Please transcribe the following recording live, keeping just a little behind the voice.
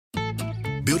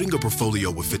Building a portfolio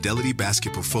with Fidelity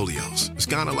Basket Portfolios is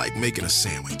kind of like making a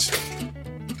sandwich.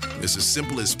 It's as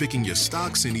simple as picking your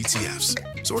stocks and ETFs,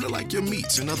 sort of like your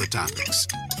meats and other toppings,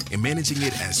 and managing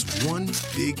it as one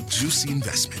big, juicy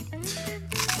investment.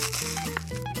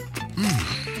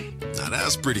 Now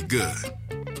that's pretty good.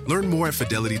 Learn more at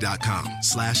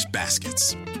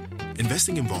fidelity.com/baskets.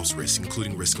 Investing involves risk,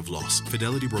 including risk of loss.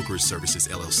 Fidelity Brokerage Services,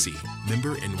 LLC.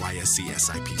 Member NYSE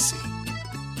SIPC.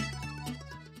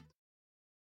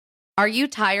 Are you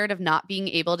tired of not being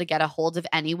able to get a hold of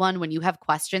anyone when you have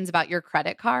questions about your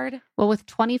credit card? Well, with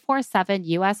 24/7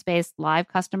 US-based live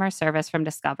customer service from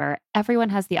Discover, everyone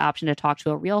has the option to talk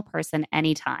to a real person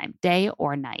anytime, day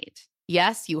or night.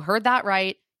 Yes, you heard that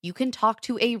right. You can talk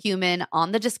to a human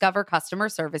on the Discover customer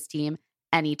service team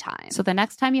anytime. So the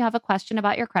next time you have a question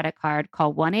about your credit card,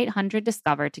 call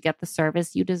 1-800-DISCOVER to get the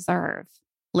service you deserve.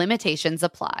 Limitations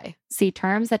apply. See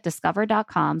terms at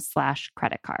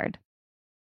discover.com/creditcard.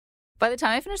 By the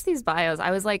time I finished these bios, I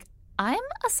was like, I'm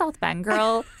a South Bend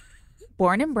girl,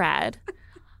 born and bred.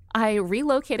 I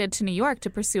relocated to New York to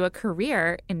pursue a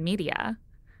career in media,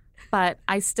 but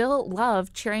I still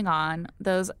love cheering on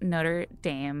those Notre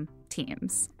Dame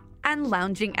teams. And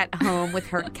lounging at home with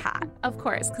her cat. Of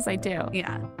course, because I do.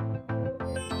 Yeah.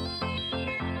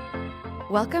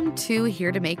 Welcome to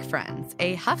Here to Make Friends,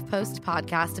 a HuffPost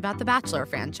podcast about the Bachelor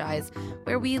franchise,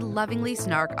 where we lovingly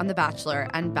snark on The Bachelor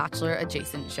and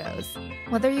Bachelor-adjacent shows.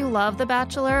 Whether you love The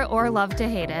Bachelor or love to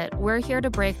hate it, we're here to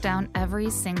break down every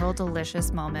single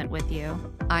delicious moment with you.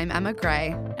 I'm Emma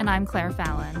Gray. And I'm Claire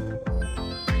Fallon.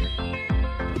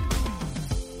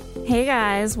 Hey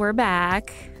guys, we're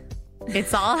back.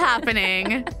 It's all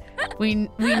happening. We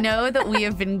know that we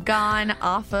have been gone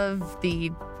off of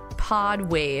the pod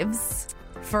waves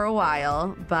for a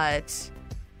while, but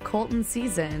Colton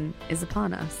season is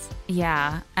upon us.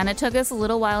 Yeah, and it took us a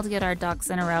little while to get our ducks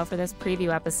in a row for this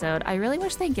preview episode. I really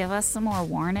wish they'd give us some more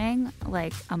warning,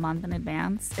 like a month in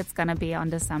advance. It's going to be on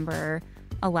December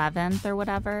 11th or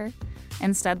whatever.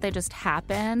 Instead, they just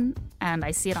happen, and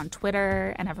I see it on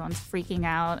Twitter, and everyone's freaking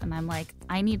out, and I'm like,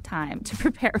 I need time to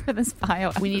prepare for this bio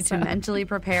episode. We need to mentally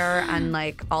prepare and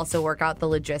like also work out the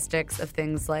logistics of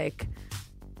things like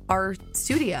our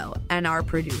studio and our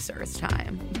producer's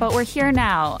time. But we're here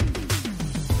now.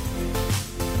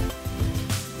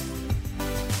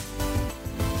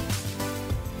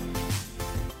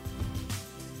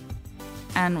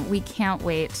 And we can't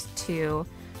wait to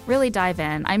really dive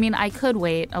in. I mean, I could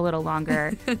wait a little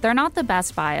longer. They're not the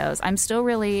best bios. I'm still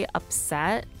really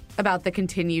upset about the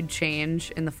continued change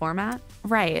in the format.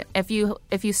 Right. If you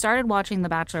started watching The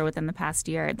Bachelor within the past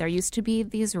year, there used to be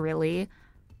these really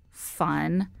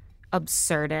fun,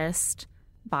 absurdist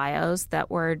bios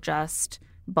that were just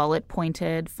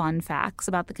bullet-pointed fun facts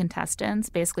about the contestants,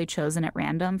 basically chosen at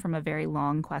random from a very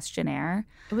long questionnaire.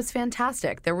 It was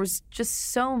fantastic. There was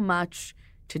just so much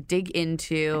to dig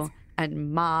into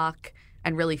and mock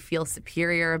and really feel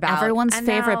superior about. Everyone's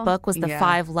favorite book was The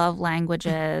 5 Love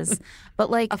Languages.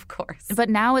 But like, of course. But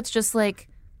now it's just like,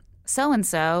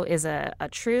 so-and-so is a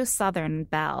true Southern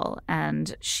belle,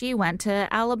 and she went to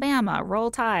Alabama.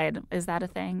 Roll Tide. Is that a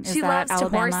thing? She loves to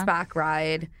horseback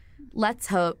ride. Let's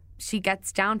hope she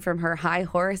gets down from her high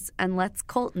horse and lets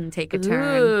Colton take a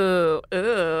turn. Ooh.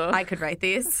 I could write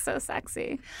these. So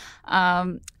sexy.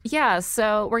 Yeah,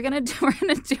 so we're gonna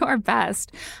do our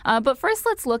best. But first,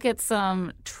 let's look at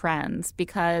some trends,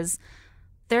 because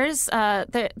there is a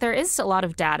lot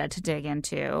of data to dig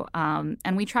into,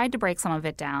 and we tried to break some of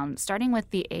it down, starting with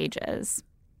the ages.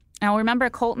 Now, remember,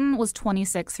 Colton was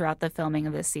 26 throughout the filming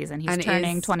of this season. He's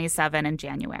turning 27 in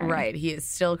January. Right. He is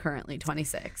still currently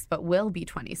 26, but will be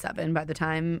 27 by the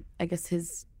time, I guess,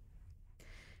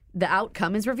 the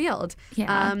outcome is revealed.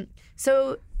 Yeah.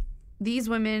 So these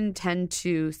women tend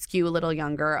to skew a little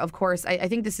younger. Of course, I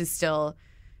think this is still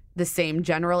the same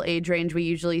general age range we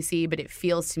usually see, but it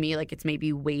feels to me like it's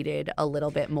maybe weighted a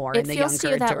little bit more in the younger direction. It feels to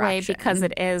you that way because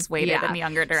it is weighted in the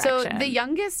younger direction. So the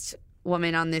youngest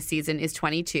woman on this season is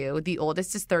 22. The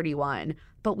oldest is 31.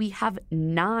 But we have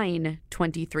 9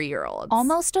 23-year-olds.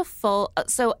 Almost a full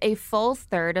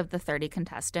third of the 30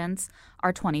 contestants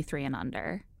are 23 and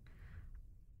under.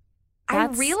 I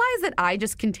realize that I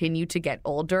just continue to get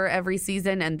older every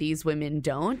season and these women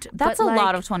don't. That's a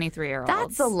lot of 23-year-olds.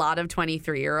 That's a lot of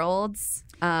 23-year-olds.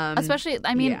 Especially,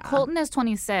 I mean, Colton is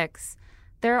 26.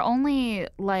 There are only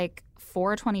like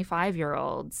 4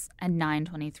 25-year-olds and 9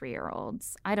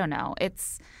 23-year-olds. I don't know.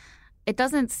 it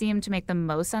doesn't seem to make the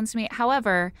most sense to me.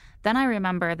 However, then I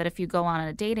remember that if you go on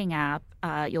a dating app,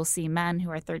 you'll see men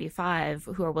who are 35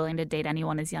 who are willing to date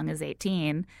anyone as young as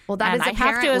 18. Well, that and is I have to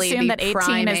apparently assume the that 18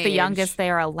 prime is the age. youngest they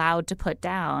are allowed to put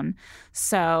down.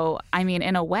 So, I mean,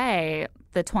 in a way,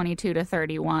 the 22 to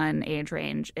 31 age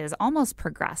range is almost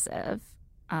progressive.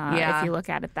 If you look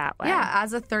at it that way. Yeah,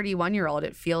 as a 31-year-old,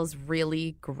 it feels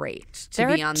really great to There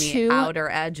be are on the two- outer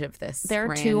edge of this There are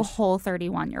range. 2 whole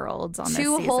 31-year-olds on this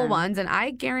Two season. whole ones, and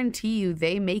I guarantee you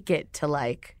they make it to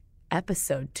like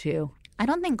episode 2. I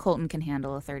don't think Colton can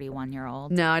handle a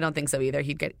 31-year-old. No, I don't think so either.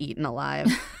 He'd get eaten alive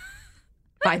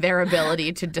by their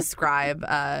ability to describe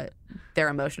their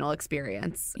emotional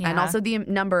experience and Yeah. also the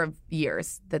number of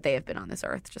years that they have been on this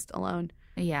earth just alone.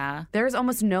 Yeah. There's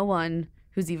almost no one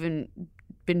who's even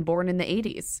been born in the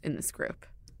 80s in this group.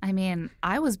 I mean,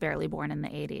 I was barely born in the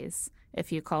 80s,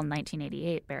 if you call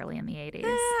 1988 barely in the 80s.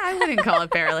 I wouldn't call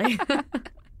it barely.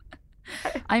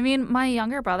 I mean, my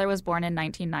younger brother was born in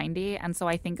 1990, and so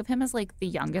I think of him as like the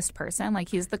youngest person. Like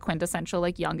he's the quintessential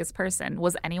like youngest person.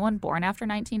 Was anyone born after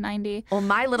 1990? Well,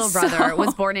 my little brother So-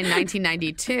 was born in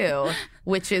 1992,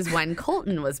 which is when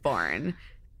Colton was born.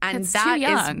 And It's too that is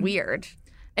young. weird.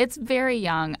 It's very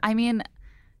young. I mean,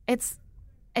 it's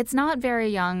not very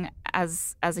young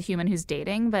as a human who's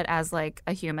dating, but as like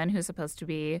a human who's supposed to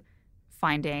be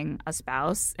finding a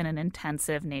spouse in an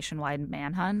intensive nationwide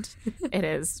manhunt. It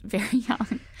is very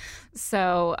young.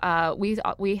 So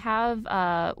we have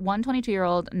one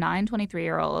 22-year-old, 9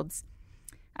 23-year-olds,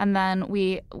 and then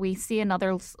we see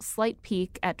another slight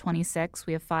peak at 26.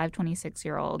 We have 5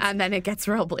 26-year-olds. And then it gets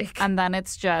real bleak. And then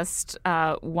it's just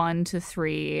 1 to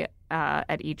 3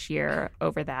 at each year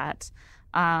over that.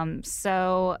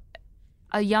 So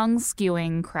a young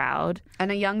skewing crowd.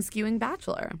 And a young skewing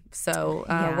bachelor. So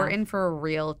Yeah. we're in for a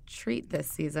real treat this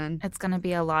season. It's going to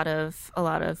be a lot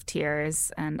of tears.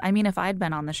 And I mean, if I'd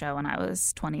been on the show when I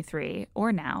was 23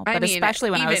 or now, I but mean, especially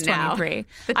when I was even now, 23,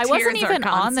 the I wasn't tears are even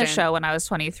on the constant. show when I was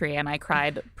 23 and I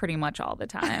cried pretty much all the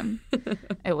time.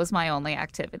 It was my only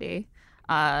activity.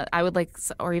 I would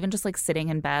or even just like sitting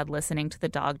in bed listening to The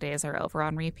Dog Days Are Over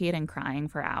on repeat and crying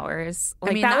for hours.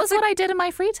 Like mean, that that's was what I did in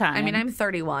my free time. I mean, I'm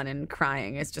 31 and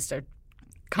crying is just a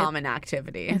common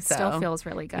activity. It so. still feels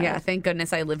really good. Yeah, thank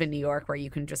goodness I live in New York where you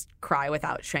can just cry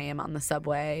without shame on the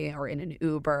subway or in an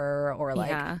Uber or like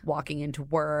Yeah. walking into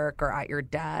work or at your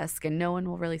desk and no one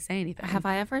will really say anything. Have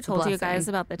I ever a told you guys blessing.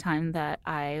 about the time that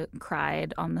I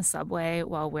cried on the subway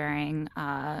while wearing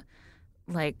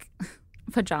like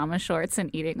pajama shorts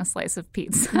and eating a slice of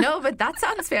pizza? No, but that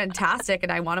sounds fantastic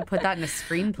and I want to put that in a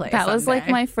screenplay That was like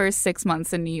someday. my first 6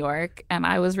 months in New York, and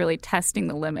I was really testing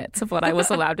the limits of what I was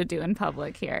allowed to do in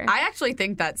public here. I actually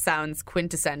think that sounds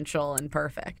quintessential and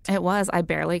perfect. It was. I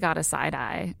barely got a side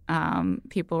eye.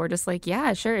 People were just like,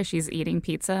 yeah, sure, she's eating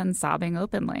pizza and sobbing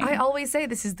openly. I always say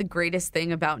this is the greatest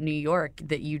thing about New York,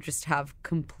 that you just have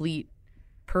complete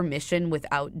permission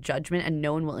without judgment and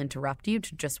no one will interrupt you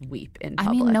to just weep in I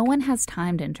public. mean, no one has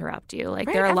time to interrupt you. Like,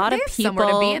 Right? there are a lot They of have people. somewhere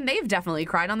to be, and they've definitely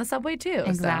cried on the subway too. so,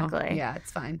 Exactly. yeah, it's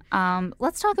fine.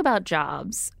 Let's talk about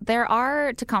jobs. There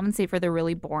are, to compensate for the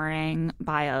really boring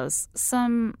bios,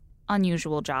 some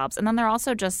unusual jobs. And then there are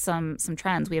also just some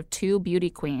trends. We have 2 beauty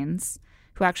queens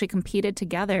who actually competed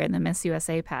together in the Miss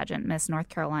USA pageant, Miss North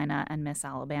Carolina and Miss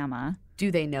Alabama. Do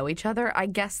they know each other? I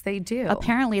guess they do.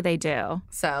 Apparently they do.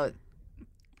 So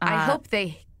I hope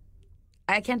they.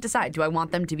 I can't decide. Do I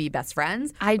want them to be best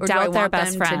friends? I or do doubt I they're want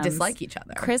best them friends. to dislike each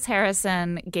other? Chris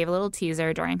Harrison gave a little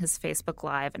teaser during his Facebook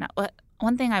Live. And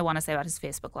one thing I want to say about his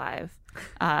Facebook Live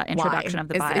introduction Why? of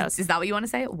the bios. Is that what you want to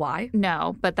say? Why?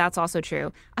 No, but that's also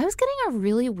true. I was getting a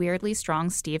really weirdly strong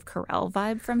Steve Carell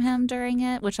vibe from him during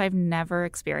it, which I've never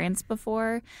experienced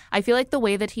before. I feel like the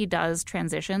way that he does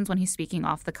transitions when he's speaking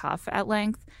off the cuff at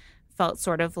length felt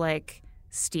sort of like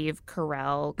Steve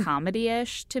Carell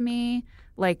comedy-ish to me,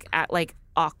 like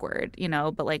awkward,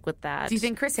 but like with that. Do you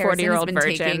think Chris Harrison has 40-year-old been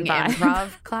virgin taking vibe.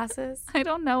 improv classes? I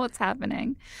don't know what's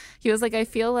happening. He was like, I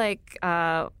feel like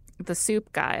the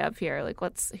soup guy up here. Like,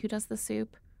 who does the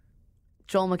soup?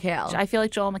 Joel McHale. I feel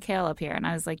like Joel McHale up here. And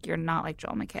I was like, you're not like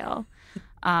Joel McHale.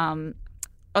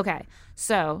 Okay.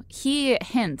 So he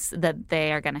hints that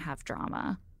they are going to have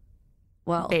drama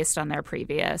Well, based on their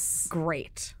previous.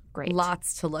 great. Great.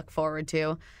 Lots to look forward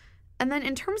to. And then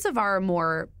in terms of our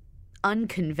more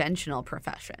unconventional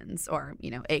professions, or,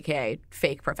 AKA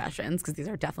fake professions, because these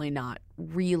are definitely not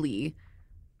really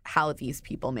how these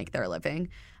people make their living,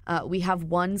 we have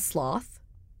one sloth,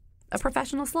 a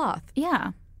professional sloth.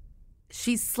 Yeah.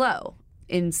 She's slow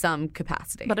in some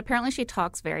capacity, But apparently she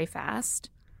talks very fast.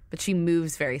 but she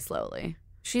moves very slowly.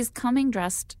 She's coming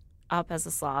dressed up as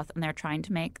a sloth, and they're trying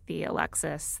to make the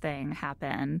Alexis thing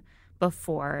happen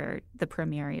before the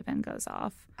premiere even goes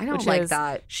off. I don't like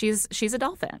that. She's a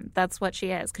dolphin. That's what she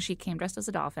is, because she came dressed as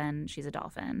a dolphin. She's a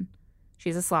dolphin.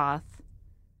 She's a sloth.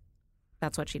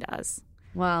 That's what she does.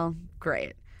 Well,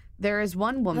 great. There is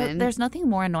one woman. There's nothing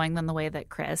more annoying than the way that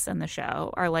Chris and the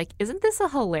show are like, isn't this a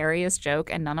hilarious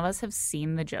joke? And none of us have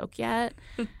seen the joke yet.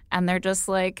 And they're just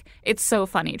like, it's so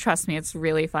funny. Trust me, it's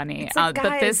really funny. It's like,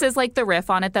 but this is like the riff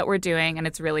on it that we're doing, and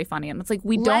it's really funny. And it's like,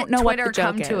 we don't know Twitter what the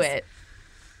joke come is. to it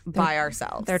by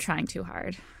ourselves. They're trying too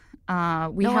hard.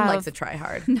 No one likes to try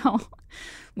hard. No.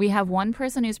 We have one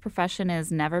person whose profession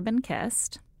is never been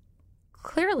kissed.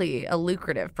 Clearly a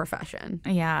lucrative profession.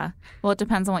 Yeah. Well, it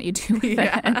depends on what you do with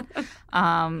it.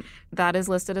 That is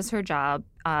listed as her job.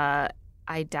 I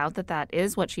doubt that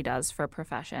is what she does for a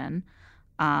profession.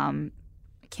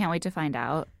 Can't wait to find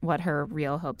out what her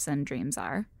real hopes and dreams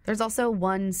are. There's also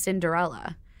one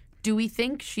Cinderella. Do we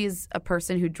think she's a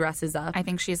person who dresses up? I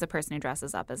think she's a person who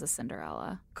dresses up as a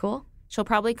Cinderella. Cool. She'll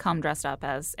probably come dressed up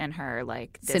as in her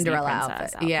like Disney Cinderella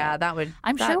princess outfit. Yeah, that would.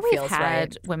 I'm that sure we've feels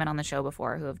had right. women on the show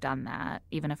before who have done that,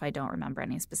 even if I don't remember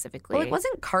any specifically. Well, it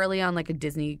wasn't Carly on like a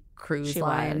Disney cruise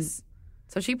line. Was.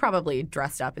 So she probably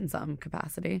dressed up in some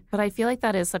capacity. But I feel like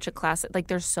that is such a classic. Like,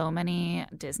 there's so many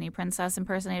Disney princess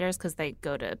impersonators because they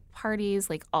go to parties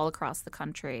like all across the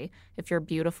country. If you're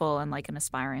beautiful and like an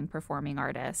aspiring performing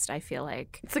artist, I feel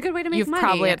like it's a good way to make you've money.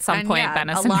 probably at some point been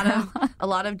a Cinderella. a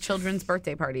lot of children's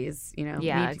birthday parties. You know,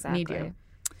 exactly. Need you.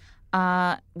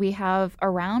 We have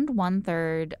around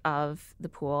 1/3 of the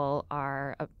pool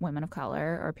are women of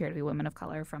color or appear to be women of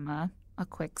color from a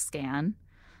quick scan.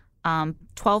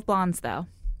 12 blondes, though.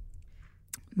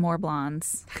 More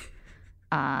blondes.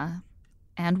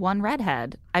 And one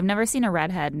redhead. I've never seen a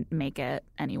redhead make it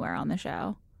anywhere on the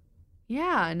show.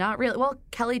 Yeah, not really. Well,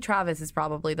 Kelly Travis is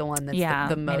probably the one that's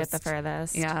the most. Made it the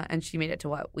furthest. Yeah, and she made it to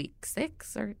what, week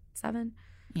 6 or 7?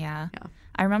 Yeah.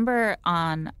 I remember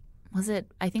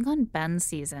I think on Ben's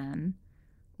season,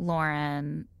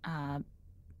 Lauren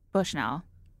Bushnell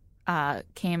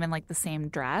came in like the same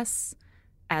dress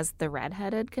as the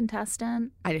redheaded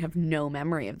contestant. I have no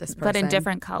memory of this person. But in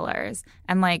different colors.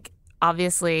 And like,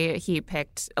 obviously he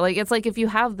picked, like, it's like if you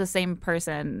have the same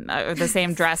person or the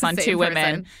same dress on two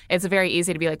women, it's very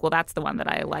easy to be like, well, that's the one that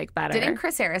I like better. Didn't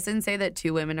Chris Harrison say that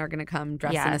 2 women are going to come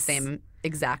dressed in the same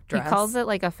exact dress? He calls it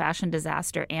like a fashion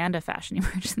disaster and a fashion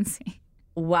emergency.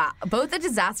 Wow. Both a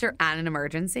disaster and an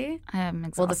emergency? I'm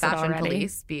exhausted. Will the fashion already.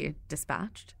 police be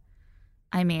dispatched?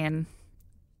 I mean,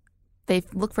 they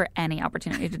look for any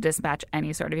opportunity to dispatch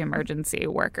any sort of emergency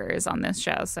workers on this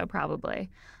show, so probably.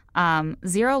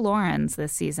 0 Laurens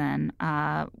this season.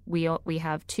 We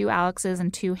have 2 Alexes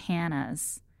and 2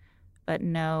 Hannahs, but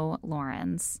no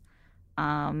Laurens.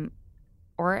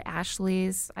 Or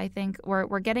Ashleys, I think.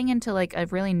 We're getting into like a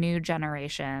really new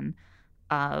generation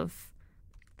of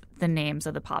the names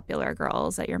of the popular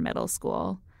girls at your middle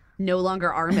school. No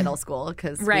longer our middle school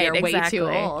because we are way too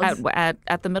old.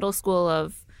 At the middle school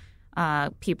of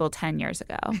people 10 years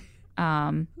ago.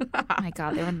 My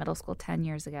God, they were in middle school 10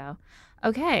 years ago.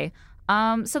 Okay.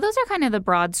 So those are kind of the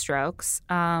broad strokes.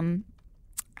 And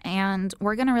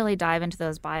we're going to really dive into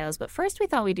those bios. But first we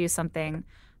thought we'd do something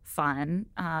fun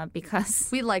because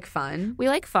we like fun. We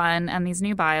like fun. And these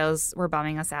new bios were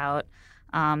bumming us out.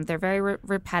 They're very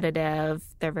repetitive.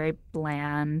 They're very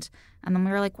bland. And then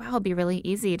we were like, wow, it'd be really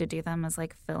easy to do them as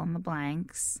like fill in the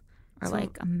blanks or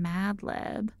like a Mad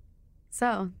Lib.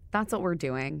 So that's what we're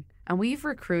doing. And we've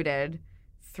recruited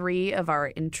 3 of our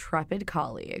intrepid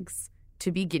colleagues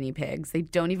to be guinea pigs. They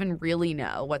don't even really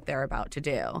know what they're about to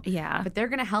do. Yeah. But they're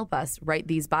going to help us write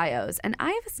these bios. And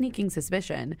I have a sneaking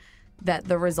suspicion that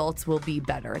the results will be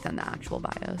better than the actual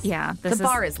bios. Yeah. The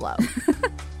bar is low.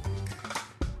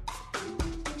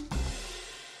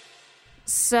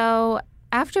 So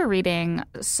after reading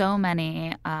so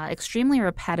many extremely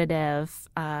repetitive,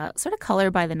 sort of color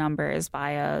by the numbers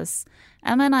bios,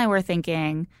 Emma and I were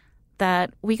thinking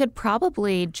that we could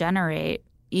probably generate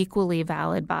equally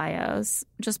valid bios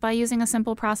just by using a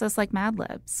simple process like Mad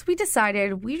Libs. We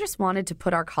decided we just wanted to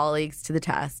put our colleagues to the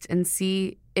test and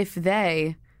see if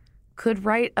they could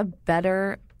write a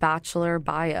better Bachelor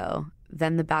bio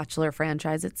than the Bachelor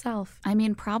franchise itself. I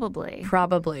mean, probably.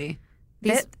 Probably.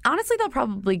 Honestly, they'll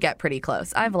probably get pretty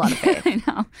close. I have a lot of faith.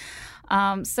 I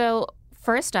know. So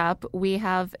first up, we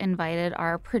have invited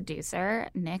our producer,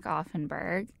 Nick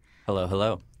Offenberg. Hello,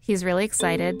 hello. He's really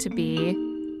excited to be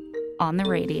on the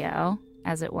radio,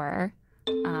 as it were.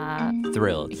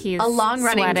 Thrilled. He's a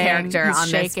long-running character on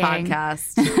this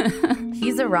podcast.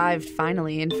 He's arrived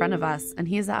finally in front of us, and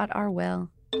he's at our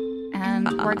will. And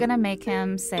we're going to make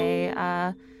him say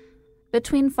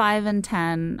between 5 and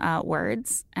 10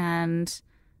 words, and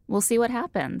we'll see what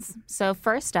happens. So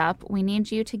first up, we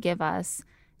need you to give us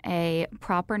a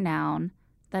proper noun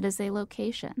that is a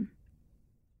location.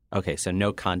 Okay, so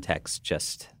no context,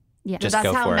 just Yeah, Just That's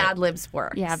go how for it. Mad Libs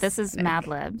works. yeah. This is Nick. Mad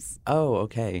Libs. oh,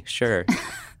 okay, sure.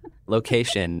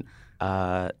 Location,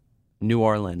 New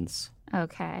Orleans.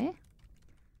 Okay.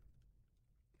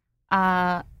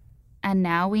 And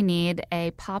now we need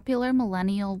a popular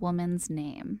millennial woman's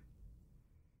name.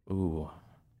 Ooh,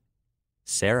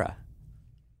 Sarah.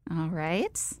 All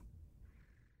right.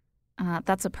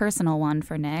 That's a personal one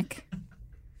for Nick.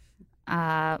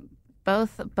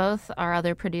 Both our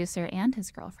other producer and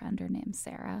his girlfriend are named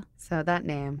Sarah. So that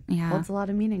name Yeah. holds a lot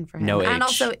of meaning for him. No And H.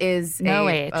 also is No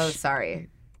a, H. Oh, sorry.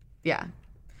 Yeah.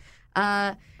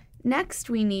 Next,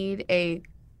 we need a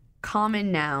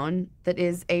common noun that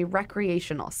is a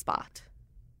recreational spot.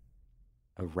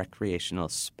 A recreational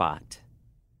spot.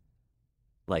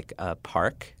 Like a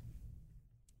park.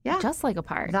 Yeah, Just like a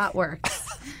park. that works.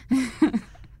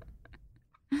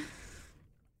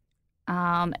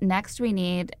 Next, we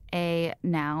need a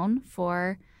noun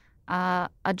for a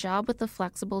job with a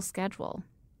flexible schedule.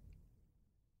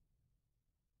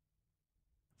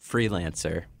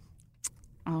 Freelancer.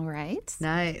 All right.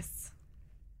 Nice.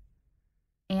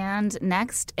 And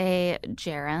next, a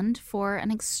gerund for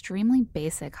an extremely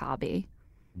basic hobby.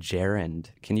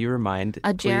 Gerund. Can you remind,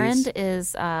 A please? gerund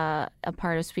is a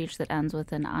part of speech that ends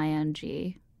with an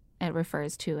ing. It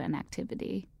refers to an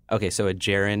activity. Okay, so a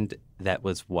gerund that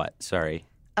was what? Sorry.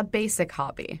 A basic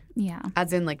hobby, Yeah.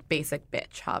 as in like basic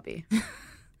bitch hobby,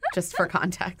 just for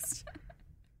context.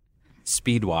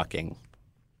 Speed walking.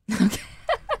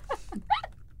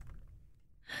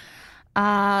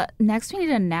 Next, we need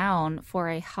a noun for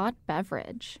a hot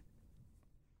beverage.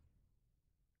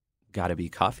 Gotta be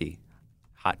coffee.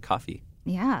 Hot coffee.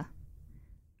 Yeah.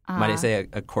 Might I say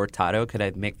a cortado? Could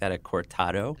I make that a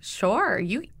cortado? Sure,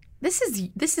 This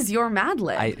is your Mad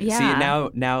Lib. I Yeah. see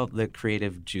now the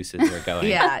creative juices are going.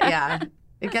 yeah.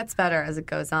 It gets better as it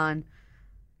goes on.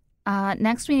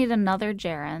 Next, we need another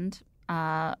gerund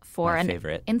for My an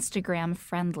favorite.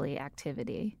 Instagram-friendly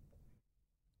activity.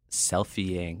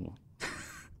 Selfieing.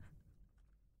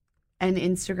 An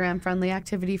Instagram-friendly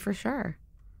activity for sure.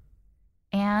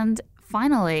 And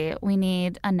finally, we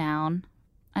need a noun,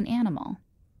 an animal.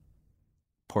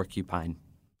 Porcupine.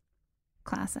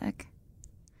 Classic.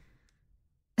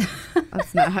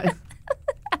 That's not.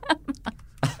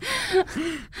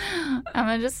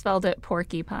 Emma just spelled it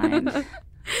porcupine.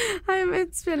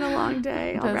 It's been a long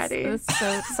day already. This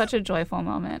is such a joyful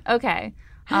moment. Okay.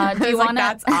 Do I you was like, want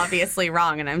that's to? obviously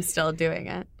wrong, and I'm still doing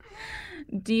it.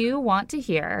 Do you want to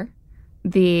hear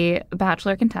the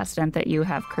Bachelor contestant that you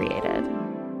have created?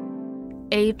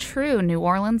 A true New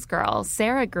Orleans girl,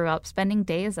 Sarah grew up spending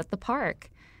days at the park.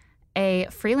 A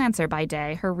freelancer by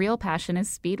day, her real passion is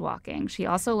speed walking. She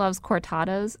also loves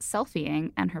cortados,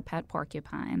 selfieing, and her pet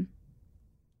porcupine.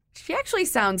 She actually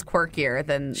sounds quirkier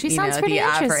than She sounds the pretty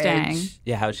average. interesting.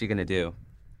 Yeah, how's she gonna do?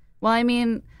 Well, I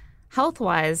mean,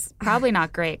 health-wise, probably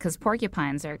not great because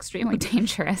porcupines are extremely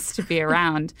dangerous to be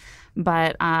around.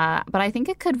 But I think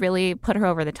it could really put her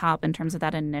over the top in terms of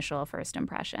that initial first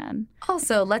impression.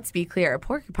 Also, let's be clear, a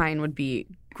porcupine would be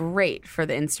great for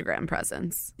the Instagram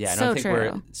presence. Yeah, I So don't think we're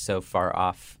true. so far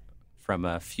off from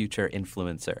a future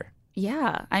influencer.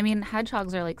 Yeah, I mean,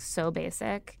 hedgehogs are like so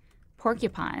basic.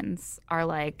 Porcupines are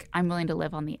like, I'm willing to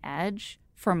live on the edge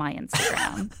for my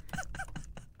Instagram.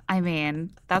 I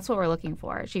mean, that's what we're looking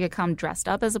for. She could come dressed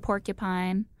up as a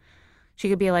porcupine. She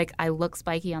could be like, I look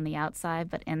spiky on the outside,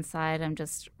 but inside I'm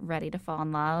just ready to fall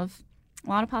in love. A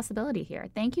lot of possibility here.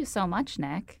 Thank you so much,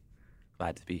 Nick.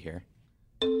 Glad to be here.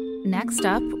 Next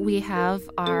up, we have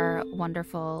our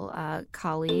wonderful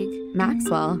colleague.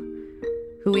 Maxwell,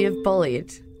 who we have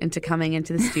bullied into coming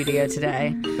into the studio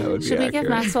today. That would be Should we accurate. give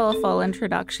Maxwell a full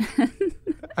introduction?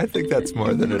 I think that's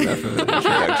more than enough of an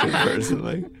introduction,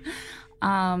 personally.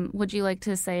 Would you like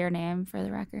to say your name for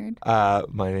the record?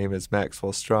 My name is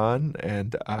Maxwell Strawn,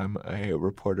 and I'm a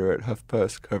reporter at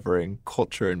HuffPost covering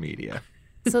culture and media.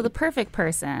 So the perfect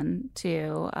person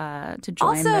to join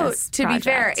Also, this to be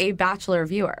fair, project. a Bachelor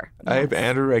viewer. I'm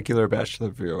and a regular Bachelor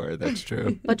viewer, that's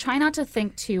true. But try not to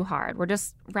think too hard. We're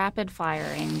just rapid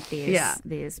firing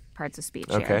these parts of speech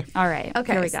here. Okay. All right.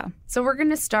 Okay. Here we go. So we're going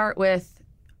to start with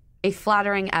a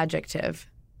flattering adjective.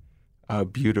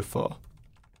 Beautiful.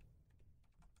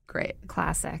 Great.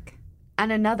 Classic.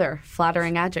 And another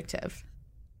flattering adjective.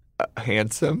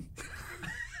 Handsome.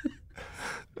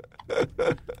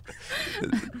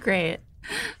 Great.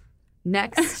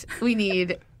 Next, we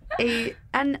need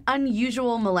an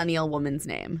unusual millennial woman's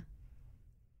name.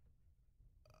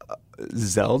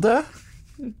 Zelda?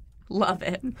 Love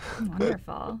it.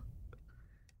 Wonderful.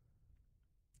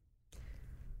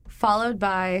 Followed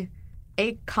by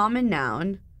a common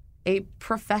noun, a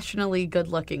professionally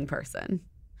good-looking person.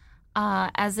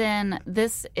 As in,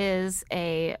 this is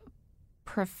a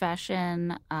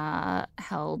profession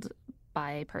held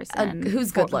by a person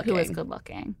who's good-looking. Who is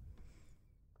good-looking.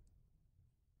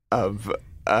 Of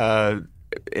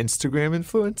Instagram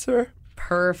influencer?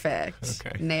 Perfect.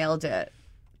 Okay. Nailed it.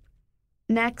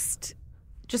 Next,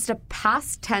 just a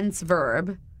past tense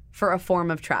verb for a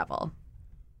form of travel.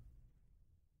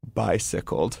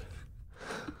 Bicycled.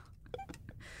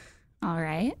 All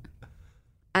right.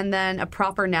 And then a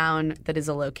proper noun that is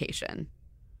a location.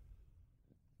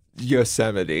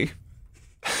 Yosemite.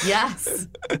 Yes.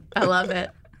 I love it.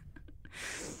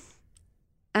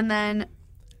 And then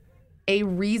a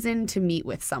reason to meet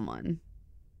with someone.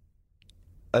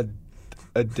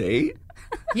 A date?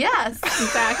 Yes.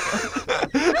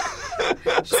 Exactly.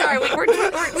 Sorry, we're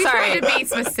trying to be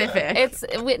specific.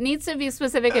 It needs to be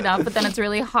specific enough, but then it's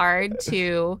really hard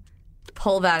to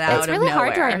pull that out It's of really nowhere.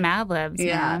 hard to write Mad Libs,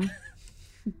 Yeah. man.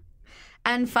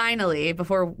 And finally,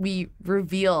 before we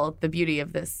reveal the beauty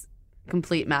of this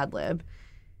complete Mad Lib,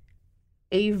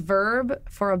 a verb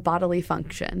for a bodily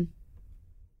function.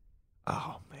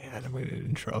 Oh man, I'm gonna get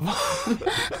in trouble.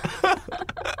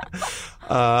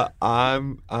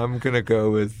 I'm gonna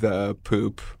go with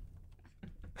poop.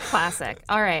 Classic.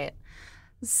 All right.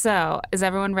 So, is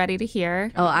everyone ready to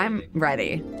hear? Oh, I'm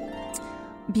ready.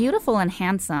 Beautiful and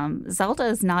handsome, Zelda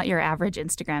is not your average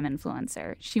Instagram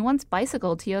influencer. She once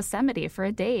bicycled to Yosemite for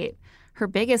a date. Her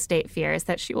biggest date fear is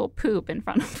that she will poop in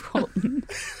front of Colton.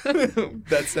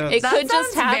 That sounds. It could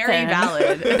just sounds happen. very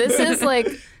valid. This is like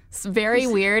very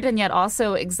weird and yet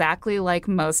also exactly like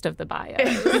most of the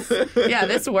bios. Yeah,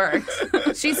 this worked.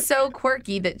 She's so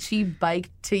quirky that she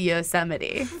biked to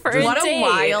Yosemite. a What a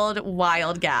date.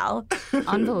 wild gal.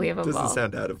 Unbelievable. Doesn't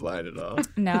sound out of line at all.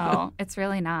 No, it's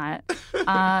really not.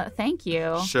 Thank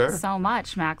you Sure. so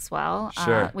much, Maxwell.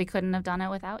 Sure. We couldn't have done it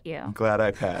without you. I'm glad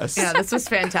I passed. Yeah, this was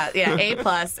fantastic. Yeah, A+,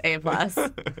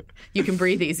 A+. You can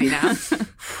breathe easy now.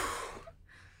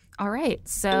 All right.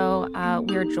 So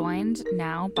we're joined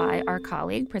now by our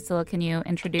colleague. Priscilla, can you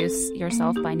introduce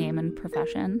yourself by name and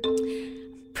profession?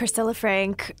 Priscilla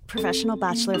Frank, professional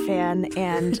Bachelor fan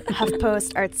and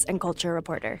HuffPost arts and culture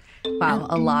reporter. Wow,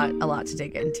 a lot to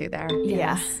dig into there.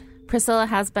 Yeah. Priscilla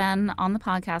has been on the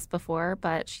podcast before,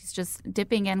 but she's just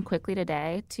dipping in quickly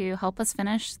today to help us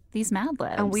finish these Mad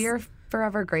Libs. And we are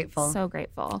forever grateful. so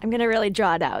grateful. I'm going to really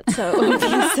draw it out, so it won't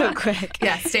be so quick.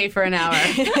 Yeah, stay for an hour.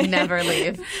 Never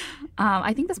leave.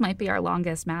 I think this might be our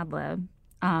longest Mad Lib.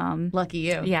 Lucky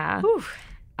you. Yeah.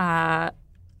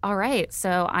 All right.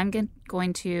 So I'm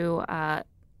going to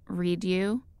read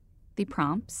you the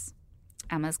prompts.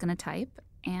 Emma's going to type,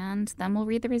 and then we'll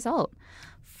read the result.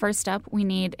 First up, we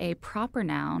need a proper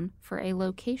noun for a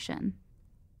location.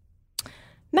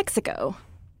 Mexico.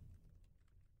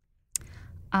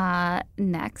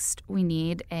 Next, we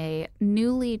need a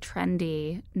newly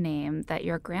trendy name that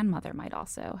your grandmother might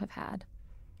also have had.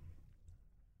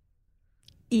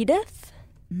 Edith?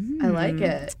 I like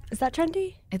it. Is that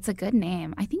trendy? It's a good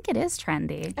name. I think it is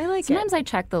trendy. I like Sometimes I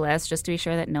check the list just to be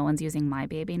sure that no one's using my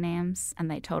baby names, and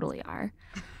they totally are.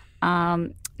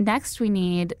 Next, we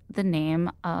need the name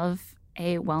of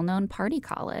a well-known party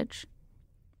college.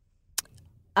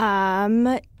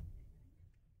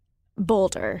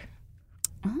 Boulder.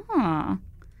 Oh,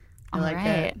 I like right.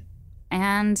 it.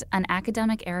 And an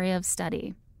academic area of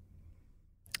study.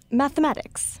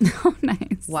 Mathematics. Oh,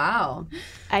 nice. Wow.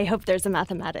 I hope there's a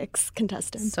mathematics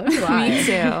contestant. So do I. Me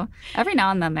too. Every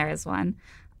now and then there is one.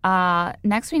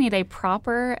 Next, we need a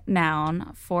proper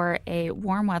noun for a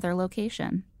warm weather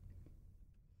location.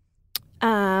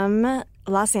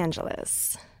 Los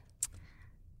Angeles.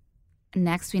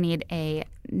 Next, we need a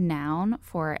noun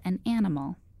for an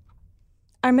animal.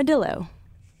 Armadillo.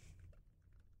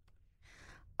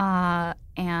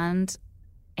 And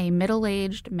a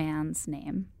middle-aged man's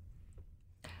name.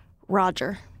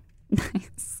 Roger.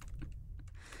 Nice.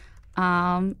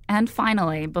 And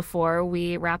finally, before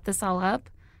we wrap this all up,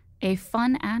 a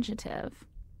fun adjective.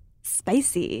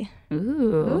 Spicy.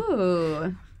 Ooh.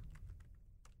 Ooh.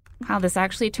 Wow, this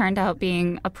actually turned out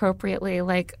being appropriately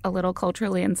like a little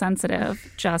culturally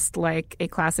insensitive, just like a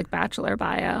classic Bachelor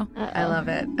bio. I love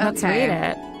it. Let's Okay.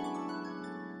 read it.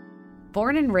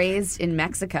 Born and raised in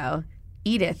Mexico,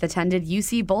 Edith attended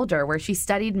UC Boulder where she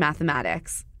studied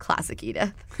mathematics. Classic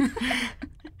Edith.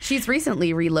 She's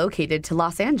recently relocated to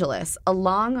Los Angeles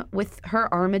along with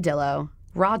her armadillo,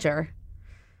 Roger.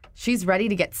 She's ready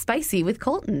to get spicy with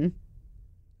Colton.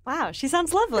 Wow, she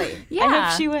sounds lovely. I Yeah.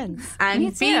 hope she wins. And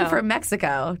Me being too. from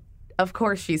Mexico, of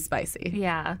course she's spicy.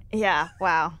 Yeah. Yeah,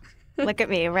 wow. Look at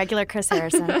me, regular Chris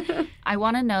Harrison. I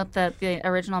want to note that the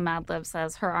original Mad Lib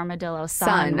says her armadillo son.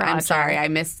 Son. I'm Roger. sorry, I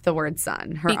missed the word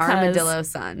son. Her Because armadillo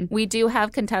son. We do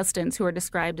have contestants who are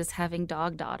described as having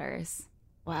dog daughters.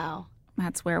 Wow.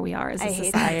 That's where we are as a I hate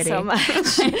society. that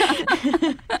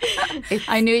so much.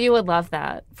 I knew you would love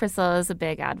that. Priscilla is a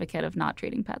big advocate of not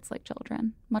treating pets like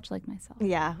children, much like myself.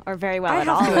 Yeah, or very well I at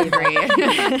have all. to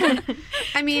agree.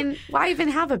 I mean, why even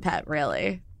have a pet,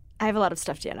 really? I have a lot of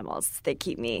stuffed animals. They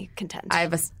keep me content. I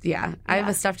have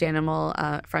a stuffed animal,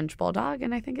 French bulldog,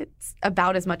 and I think it's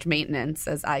about as much maintenance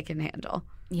as I can handle.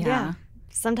 Yeah.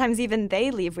 Sometimes even they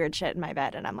leave weird shit in my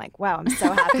bed, and I'm like, wow, I'm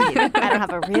so happy that I don't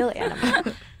have a real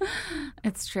animal.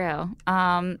 It's true.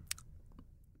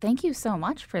 Thank you so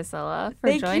much, Priscilla, for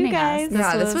Thank you, joining guys.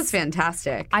 us. This was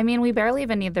fantastic. I mean, we barely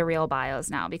even need the real bios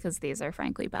now because these are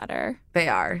frankly better. They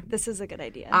are. This is a good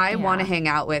idea. I want to hang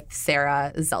out with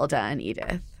Sarah, Zelda, and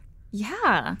Edith.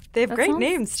 Yeah. They have that great sounds-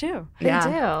 names, too. They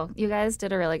Yeah. do. You guys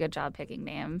did a really good job picking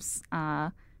names.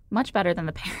 Much better than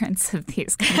the parents of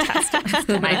these contestants,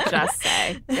 can I just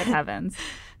say. Good heavens.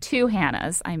 2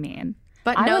 Hannahs, I mean.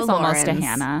 But I no was almost a Laurens.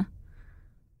 Hannah.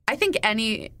 I think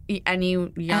any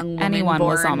young woman Anyone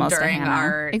born was almost a during Hannah.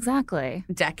 our Exactly.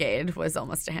 decade was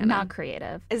almost a Hannah. Not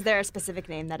creative. Is there a specific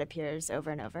name that appears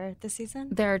over and over this season?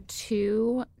 There are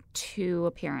two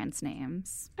appearance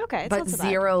names. Okay, it's but not so bad.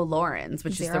 0 Laurens,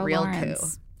 which is the Zero real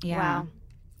Lawrence. Yeah. Wow.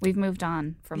 We've moved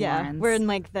on from Yeah, Lawrence. we're in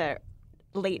like the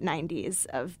late 90s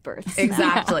of births. now.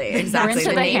 Exactly, exactly. into The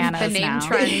the name Hannahs now.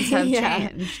 trends have Yeah.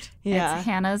 changed. Yeah. It's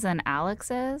Hannah's and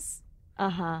Alex's.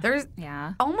 Uh-huh. There's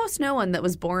Yeah. almost no one that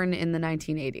was born in the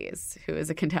 1980s who is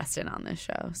a contestant on this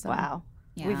show. So. Wow.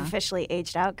 Yeah. We've officially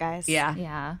aged out, guys. Yeah.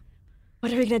 Yeah.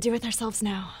 What are we going to do with ourselves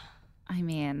now? I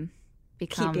mean,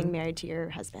 become. Keep being married to your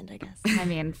husband, I guess. I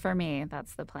mean, for me,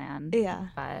 that's the plan. Yeah.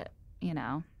 But, you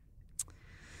know.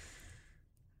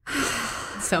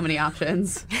 So many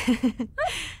options.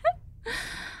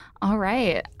 All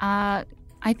right.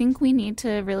 I think we need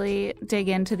to really dig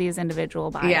into these individual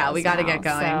bios. Yeah, we got to now. get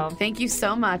going. So Thank you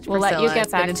so much, we'll Priscilla. let you get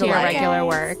It's been back a to your delight. regular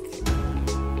Guys. work.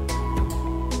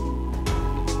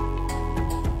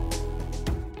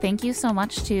 Thank you so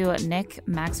much to Nick,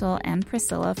 Maxwell, and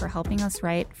Priscilla for helping us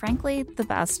write, frankly, the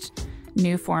best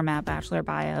new format Bachelor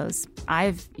bios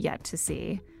I've yet to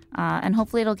see. And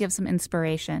hopefully it'll give some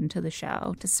inspiration to the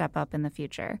show to step up in the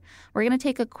future. We're going to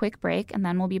take a quick break, and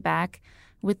then we'll be back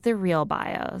with the real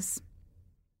bios.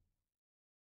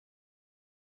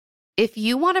 If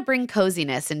you want to bring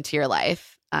coziness into your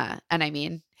life, and I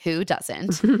mean, who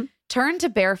doesn't? Turn to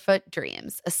Barefoot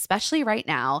Dreams, especially right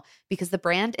now, because the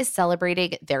brand is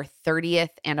celebrating their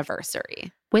 30th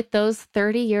anniversary. With those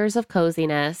 30 years of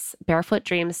coziness, Barefoot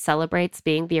Dreams celebrates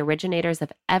being the originators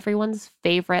of everyone's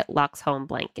favorite Luxe home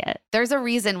blanket. There's a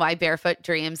reason why Barefoot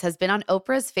Dreams has been on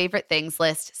Oprah's favorite things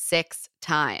list 6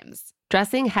 times.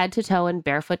 Dressing head to toe in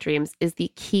Barefoot Dreams is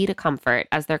the key to comfort,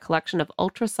 as their collection of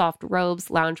ultra-soft robes,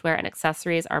 loungewear, and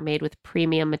accessories are made with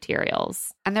premium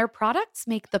materials. And their products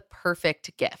make the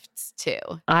perfect gifts, too.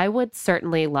 I would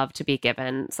certainly love to be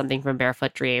given something from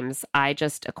Barefoot Dreams. I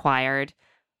just acquired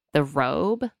the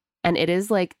robe, and it is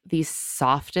like the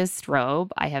softest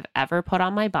robe I have ever put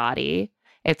on my body.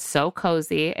 It's so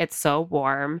cozy. It's so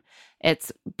warm.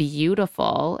 It's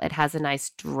beautiful. It has a nice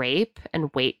drape and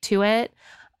weight to it.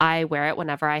 I wear it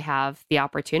whenever I have the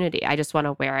opportunity. I just want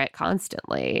to wear it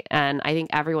constantly. And I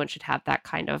think everyone should have that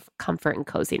kind of comfort and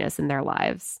coziness in their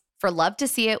lives. For Love to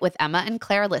See It with Emma and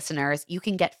Claire listeners, you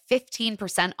can get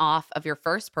 15% off of your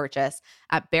first purchase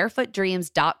at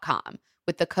barefootdreams.com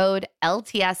with the code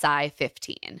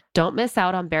LTSI15. Don't miss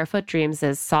out on Barefoot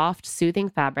Dreams' soft, soothing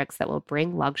fabrics that will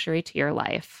bring luxury to your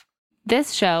life.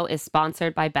 This show is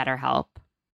sponsored by BetterHelp.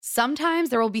 Sometimes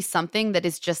there will be something that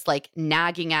is just like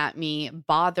nagging at me,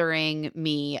 bothering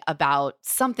me about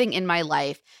something in my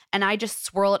life, and I just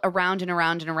swirl it around and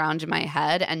around and around in my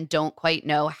head and don't quite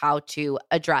know how to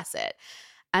address it.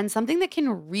 And something that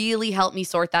can really help me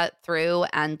sort that through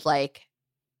and like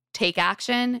take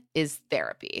action is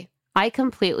therapy. I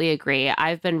completely agree.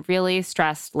 I've been really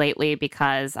stressed lately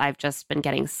because I've just been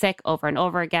getting sick over and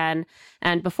over again.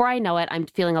 And before I know it, I'm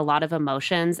feeling a lot of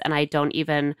emotions and I don't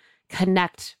even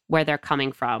connect where they're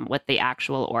coming from with the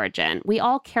actual origin. We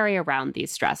all carry around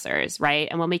these stressors, right?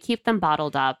 And when we keep them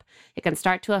bottled up, it can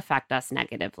start to affect us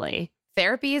negatively.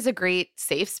 Therapy is a great,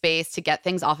 safe space to get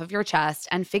things off of your chest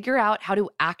and figure out how to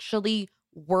actually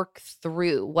work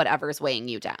through whatever's weighing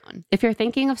you down. If you're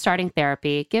thinking of starting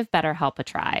therapy, give BetterHelp a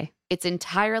try. It's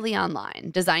entirely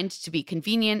online, designed to be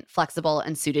convenient, flexible,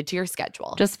 and suited to your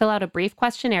schedule. Just fill out a brief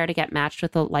questionnaire to get matched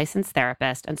with a licensed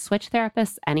therapist and switch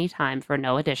therapists anytime for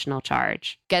no additional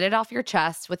charge. Get it off your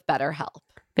chest with BetterHelp.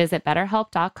 Visit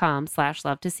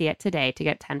betterhelp.com/lovetoseeit today to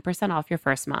get 10% off your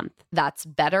first month. That's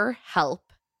BetterHelp,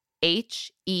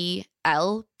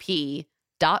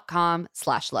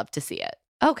 HELP.com/lovetoseeit.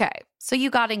 Okay, so you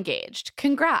got engaged.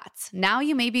 Congrats. Now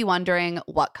you may be wondering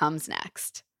what comes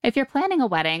next. If you're planning a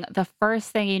wedding, the first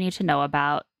thing you need to know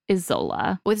about is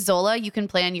Zola. With Zola, you can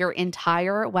plan your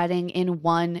entire wedding in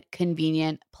one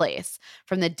convenient place.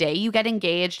 From the day you get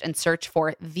engaged and search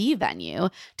for the venue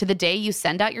to the day you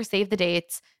send out your save the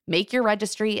dates, make your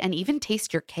registry, and even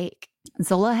taste your cake.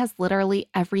 Zola has literally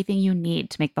everything you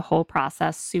need to make the whole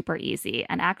process super easy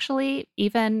and actually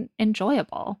even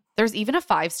enjoyable. There's even a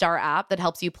 5-star app that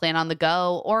helps you plan on the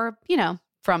go or,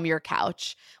 from your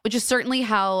couch, which is certainly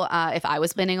how, if I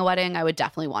was planning a wedding, I would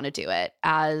definitely want to do it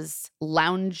as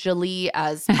loungily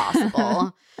as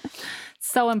possible.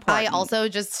 So important. I also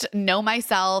just know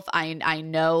myself. I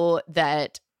know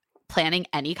that planning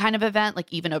any kind of event,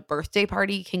 like even a birthday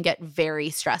party, can get very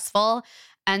stressful.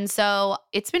 And so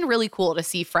it's been really cool to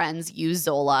see friends use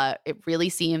Zola. It really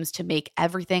seems to make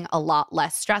everything a lot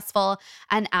less stressful.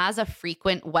 And as a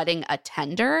frequent wedding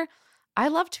attender, I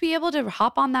love to be able to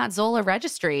hop on that Zola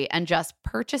registry and just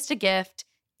purchase a gift.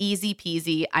 Easy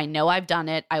peasy. I know I've done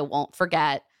it. I won't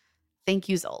forget. Thank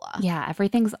you, Zola. Yeah,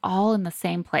 everything's all in the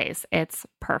same place. It's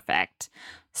perfect.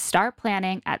 Start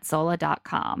planning at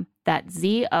Zola.com. That's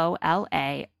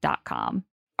ZOLA.com.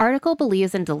 Article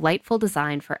believes in delightful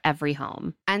design for every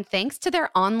home. And thanks to their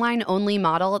online-only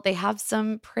model, they have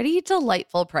some pretty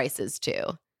delightful prices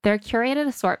too. Their curated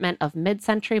assortment of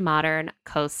mid-century modern,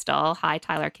 coastal, hi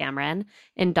Tyler Cameron,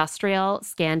 industrial,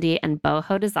 Scandi, and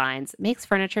boho designs makes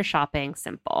furniture shopping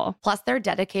simple. Plus, they're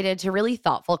dedicated to really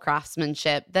thoughtful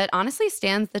craftsmanship that honestly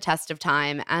stands the test of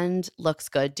time and looks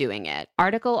good doing it.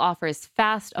 Article offers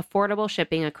fast, affordable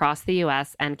shipping across the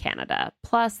US and Canada.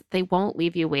 Plus, they won't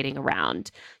leave you waiting around.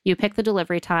 You pick the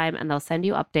delivery time and they'll send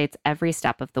you updates every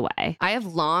step of the way. I have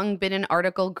long been an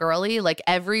Article girly. Like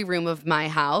every room of my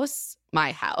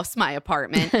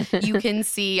apartment, you can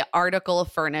see Article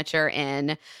furniture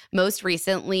in. Most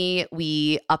recently,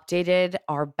 we updated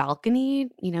our balcony,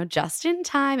 just in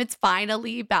time. It's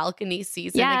finally balcony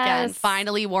season again,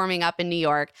 finally warming up in New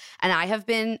York. And I have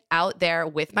been out there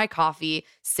with my coffee,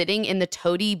 sitting in the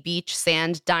Toady Beach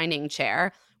Sand dining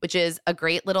chair, which is a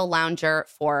great little lounger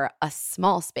for a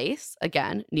small space.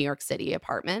 Again, New York City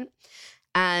apartment.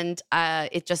 And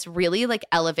it just really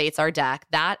elevates our deck.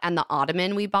 That and the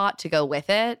ottoman we bought to go with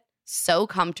it. So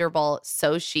comfortable,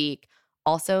 so chic.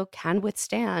 Also can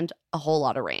withstand a whole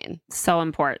lot of rain. So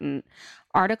important.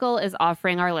 Article is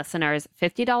offering our listeners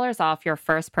 $50 off your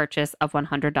first purchase of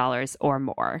 $100 or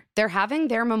more. They're having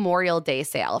their Memorial Day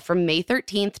sale from May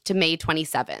 13th to May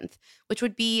 27th, which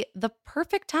would be the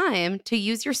perfect time to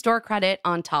use your store credit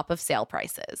on top of sale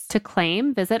prices. To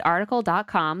claim, visit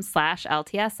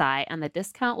article.com/LTSI and the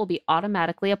discount will be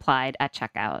automatically applied at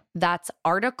checkout. That's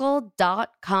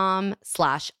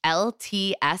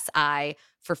article.com/LTSI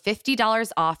for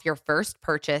 $50 off your first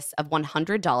purchase of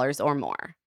 $100 or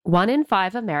more. 1 in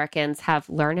 5 Americans have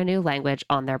learn a new language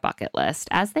on their bucket list,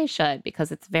 as they should,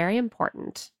 because it's very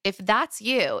important. If that's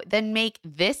you, then make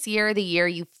this year the year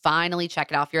you finally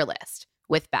check it off your list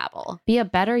with Babbel. Be a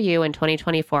better you in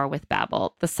 2024 with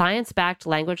Babbel, the science-backed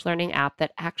language learning app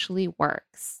that actually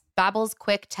works. Babbel's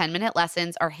quick 10-minute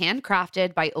lessons are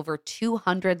handcrafted by over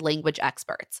 200 language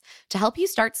experts to help you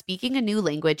start speaking a new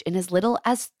language in as little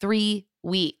as 3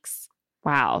 weeks.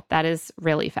 Wow, that is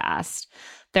really fast.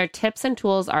 Their tips and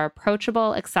tools are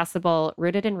approachable, accessible,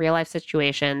 rooted in real-life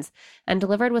situations, and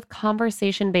delivered with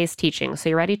conversation-based teaching, so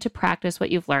you're ready to practice what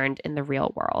you've learned in the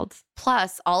real world.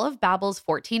 Plus, all of Babbel's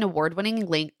 14 award-winning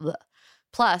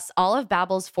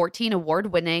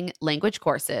language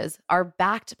courses are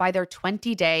backed by their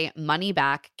 20-day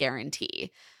money-back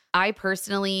guarantee. I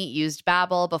personally used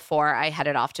Babbel before I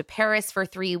headed off to Paris for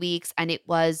 3 weeks, and it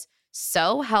was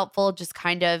so helpful, just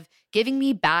kind of giving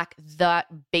me back the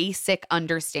basic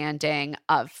understanding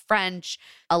of French,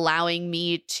 allowing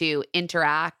me to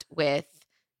interact with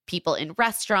people in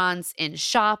restaurants, in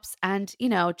shops, and,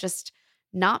 just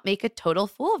not make a total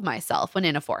fool of myself when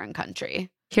in a foreign country.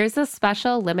 Here's a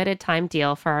special limited time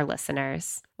deal for our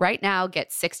listeners. Right now,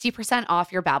 get 60%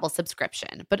 off your Babbel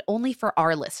subscription, but only for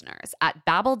our listeners at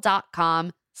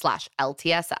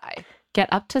babbel.com/LTSI. Get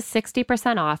up to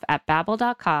 60% off at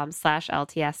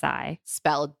babbel.com/LTSI.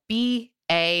 Spelled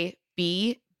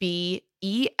BABBEL.com/LTSI.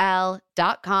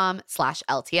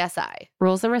 el.com/LTSI.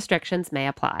 Rules and restrictions may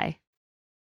apply.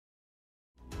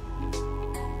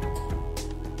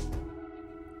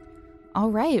 All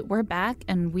right, we're back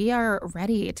and we are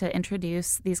ready to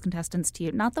introduce these contestants to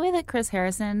you. Not the way that Chris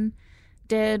Harrison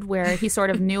did, where he sort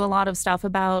of knew a lot of stuff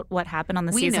about what happened on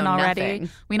the season already. Nothing.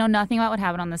 We know nothing about what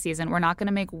happened on the season. We're not going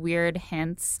to make weird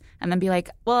hints and then be like,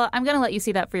 well, I'm going to let you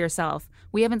see that for yourself.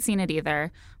 We haven't seen it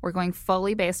either. We're going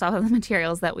fully based off of the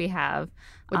materials that we have.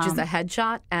 Which is a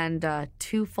headshot and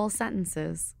 2 full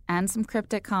sentences. And some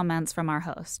cryptic comments from our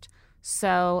host.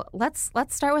 So let's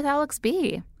start with Alex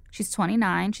B. She's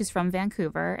 29. She's from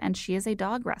Vancouver, and she is a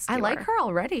dog rescuer. I like her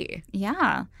already.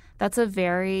 Yeah, that's a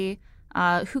very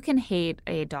who can hate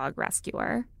a dog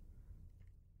rescuer?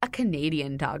 A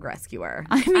Canadian dog rescuer.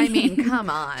 I mean, come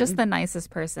on. Just the nicest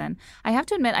person. I have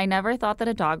to admit, I never thought that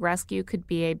a dog rescue could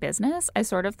be a business. I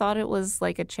sort of thought it was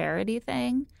like a charity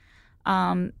thing.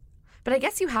 But I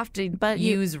guess you have to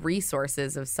use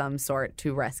resources of some sort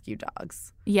to rescue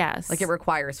dogs. Yes. Like it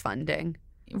requires funding.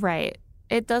 Right.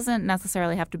 It doesn't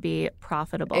necessarily have to be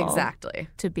profitable. Exactly.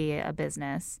 To be a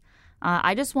business.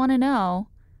 I just want to know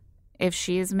if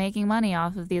she's making money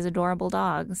off of these adorable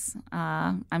dogs.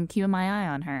 I'm keeping my eye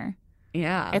on her.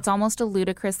 Yeah. It's almost a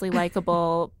ludicrously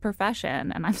likable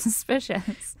profession, and I'm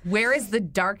suspicious. Where is the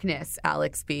darkness,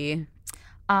 Alex B?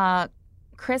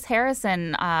 Chris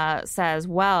Harrison says,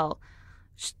 well,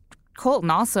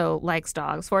 Colton also likes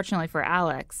dogs, fortunately for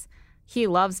Alex. He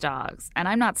loves dogs. And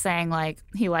I'm not saying, like,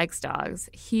 he likes dogs.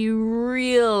 He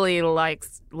really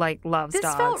loves dogs.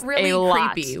 This felt really a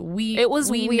lot. creepy. We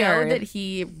weird. know that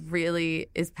he really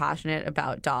is passionate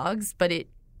about dogs, but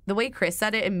the way Chris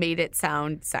said it made it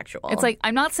sound sexual. It's like,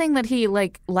 I'm not saying that he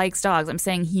likes dogs. I'm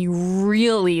saying he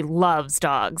really loves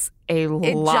dogs a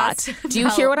lot. Do you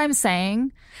hear what I'm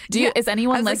saying? Is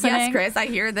anyone listening? Like, yes, Chris, I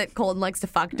hear that Colton likes to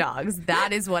fuck dogs.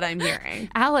 That is what I'm hearing.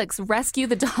 Alex, rescue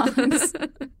the dogs.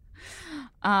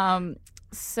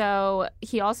 So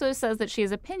he also says that she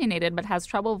is opinionated but has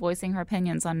trouble voicing her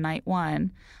opinions on night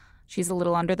 1. She's a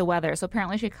little under the weather. So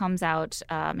apparently she comes out,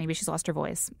 maybe she's lost her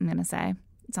voice, I'm going to say.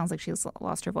 It sounds like she's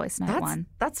lost her voice night 1.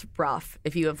 That's rough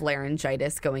if you have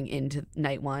laryngitis going into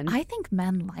night 1. I think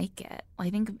men like it.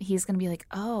 I think he's going to be like,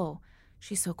 oh,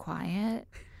 she's so quiet.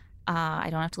 I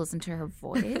don't have to listen to her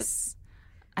voice.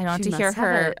 I don't have to hear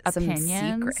her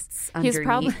opinions. Some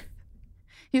secrets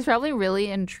He's probably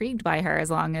really intrigued by her as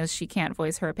long as she can't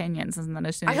voice her opinions. And then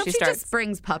as soon as I hope she she starts, just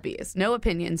brings puppies. No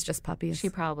opinions, just puppies. she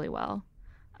probably will.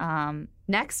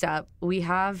 Next up, we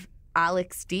have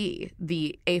Alex D,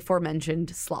 the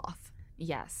aforementioned sloth.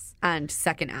 Yes. And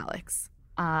second Alex.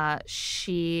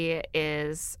 She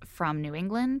is from New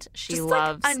England. She Just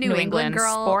loves like a New England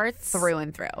girl sports through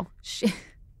and through.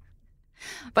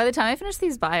 By the time I finished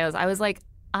these bios, I was like,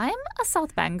 I'm a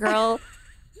South Bend girl,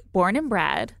 born and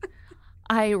bred.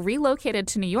 I relocated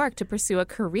to New York to pursue a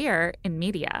career in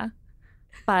media,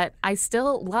 but I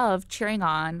still love cheering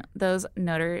on those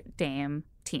Notre Dame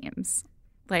teams.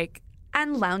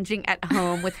 And lounging at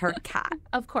home with her cat.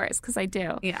 Of course, because I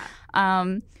do. Yeah.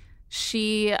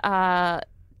 She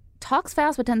talks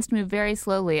fast but tends to move very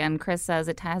slowly, and Chris says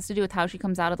it has to do with how she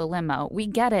comes out of the limo. We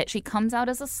get it. She comes out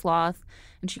as a sloth,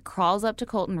 and she crawls up to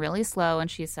Colton really slow, and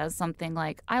she says something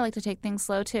like, I like to take things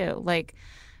slow too.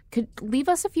 Could leave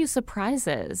us a few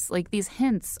surprises. These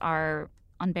hints are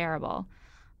unbearable.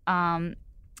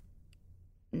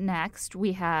 Next,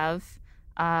 we have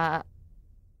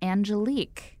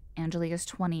Angelique. Angelique is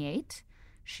 28.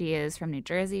 She is from New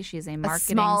Jersey. She's a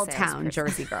marketing small salesperson. town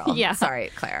Jersey girl. Yeah.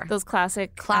 Sorry, Claire. Those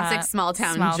classic small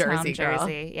town Jersey girl.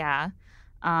 Jersey, yeah.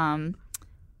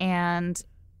 And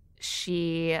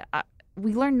she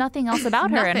we learn nothing else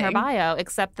about her in her bio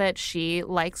except that she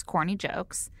likes corny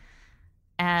jokes.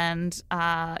 And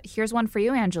here's one for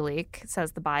you, Angelique,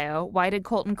 says the bio. Why did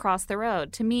Colton cross the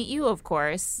road? To meet you, of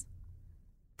course.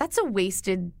 That's a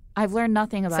wasted I've learned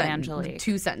nothing about Angelique.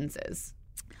 2 sentences.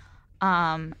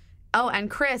 And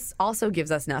Chris also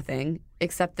gives us nothing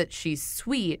except that she's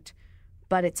sweet,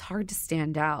 but it's hard to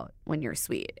stand out when you're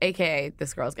sweet. AKA,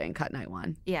 this girl's getting cut night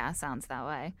 1. Yeah, sounds that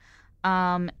way.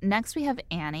 Next, we have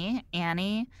Annie.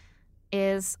 Annie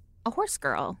is a horse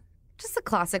girl. Just a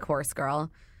classic horse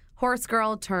girl. Horse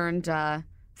girl turned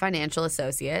financial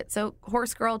associate. So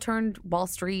horse girl turned Wall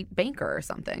Street banker or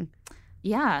something.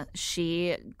 Yeah,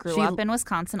 she grew up in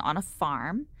Wisconsin on a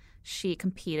farm. She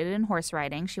competed in horse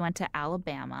riding. She went to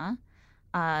Alabama,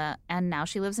 and now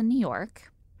she lives in New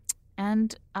York.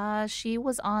 And she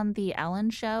was on the Ellen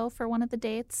show for one of the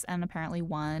dates and apparently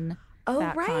won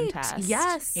that contest.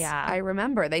 Yes. Yeah. I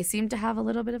remember. They seemed to have a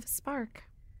little bit of a spark.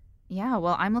 Yeah,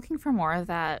 well, I'm looking for more of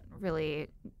that really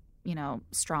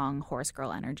strong horse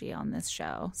girl energy on this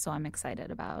show. So I'm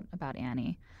excited about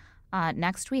Annie.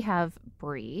 Next, we have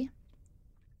Bree.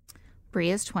 Bree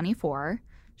is 24.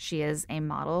 She is a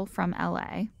model from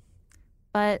LA,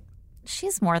 but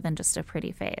she's more than just a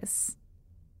pretty face.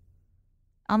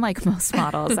 Unlike most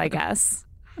models, I guess.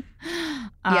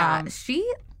 Yeah, she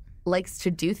likes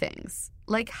to do things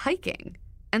like hiking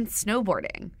and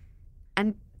snowboarding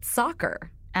and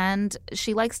soccer. And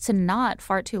she likes to not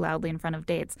fart too loudly in front of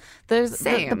dates.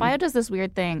 The bio does this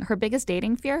weird thing. Her biggest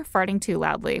dating fear, farting too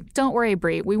loudly. Don't worry,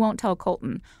 Brie. We won't tell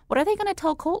Colton. What are they going to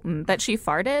tell Colton? That she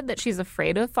farted? That she's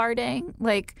afraid of farting?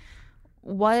 Like,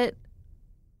 what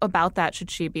about that should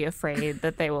she be afraid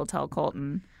that they will tell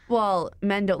Colton? Well,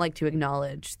 men don't like to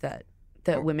acknowledge that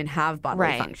women have bodily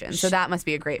Right. functions. So that must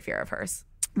be a great fear of hers.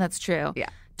 That's true. Yeah.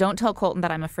 Don't tell Colton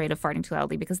that I'm afraid of farting too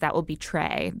loudly because that will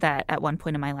betray that at one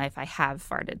point in my life I have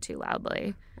farted too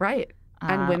loudly. Right.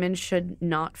 And women should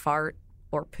not fart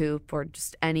or poop or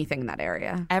just anything in that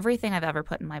area. Everything I've ever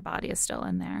put in my body is still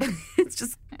in there. It's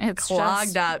just It's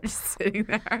clogged just- up, just sitting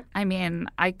there. I mean,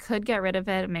 I could get rid of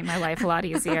it and make my life a lot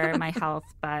easier, my health,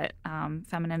 but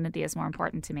femininity is more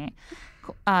important to me.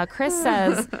 Chris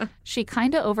says she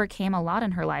kind of overcame a lot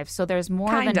in her life, so there's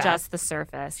more than Kinda. just the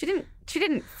surface. She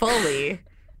didn't fully,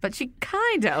 but she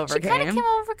kind of She overcame. kind of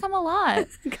overcome a lot.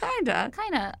 Kind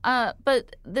of.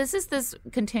 But this is this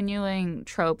continuing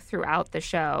trope throughout the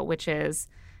show, which is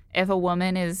if a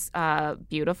woman is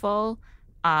beautiful,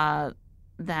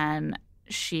 then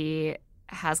she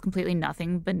has completely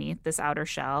nothing beneath this outer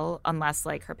shell unless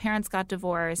like her parents got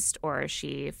divorced or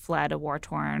she fled a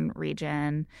war-torn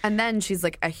region. And then she's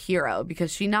like a hero because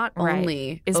she not Right.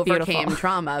 only Is overcame beautiful.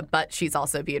 trauma, but she's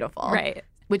also beautiful. Right.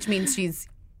 Which means she's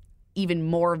even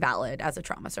more valid as a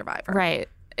trauma survivor. Right.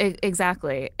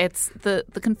 Exactly. It's the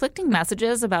conflicting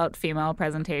messages about female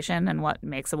presentation and what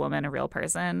makes a woman a real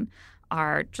person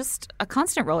are just a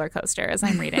constant roller coaster as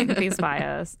I'm reading these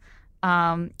bios.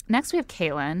 Next, we have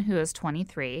Kaylin, who is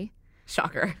 23.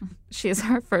 Shocker. She is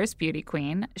our first beauty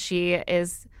queen. She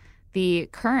is the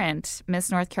current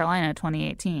Miss North Carolina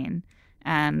 2018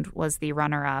 and was the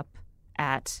runner-up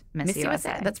at Miss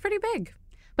USA. That's pretty big.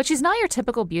 But she's not your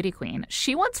typical beauty queen.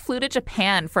 She once flew to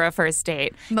Japan for a first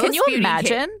date. Can you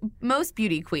imagine? Most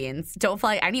beauty queens don't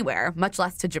fly anywhere, much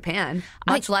less to Japan,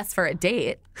 much less for a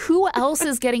date. Who else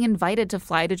is getting invited to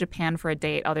fly to Japan for a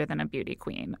date other than a beauty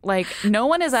queen? Like, no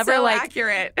one is ever So like,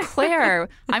 accurate. Claire,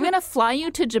 I'm going to fly you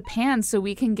to Japan so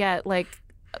we can get like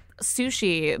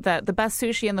sushi, the best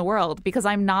sushi in the world, because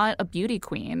I'm not a beauty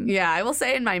queen. Yeah, I will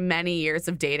say in my many years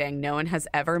of dating, no one has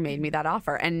ever made me that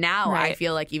offer. And now I Right.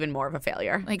 feel like even more of a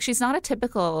failure. Like, she's not a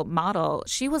typical model.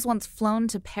 She was once flown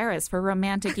to Paris for a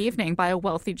romantic evening by a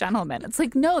wealthy gentleman. It's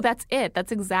like, no, that's it.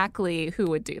 That's exactly who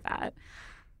would do that.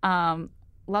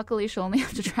 Luckily, she'll only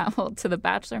have to travel to the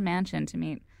Bachelor Mansion to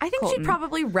meet I think Colton. she'd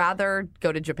probably rather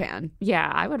go to Japan. Yeah,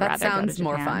 I would That rather go to sounds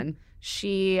more Japan. fun.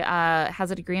 She has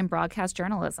a degree in broadcast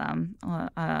journalism,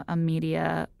 a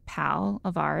media pal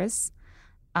of ours.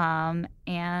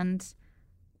 And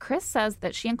Chris says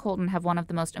that she and Colton have one of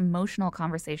the most emotional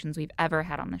conversations we've ever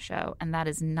had on the show, and that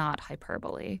is not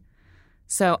hyperbole.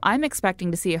 So I'm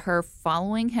expecting to see her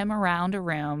following him around a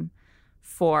room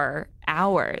for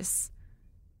hours,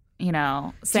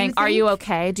 saying, "Are you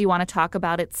okay? Do you want to talk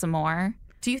about it some more?"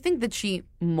 Do you think that she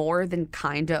more than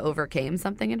kinda overcame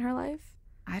something in her life?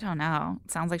 I don't know.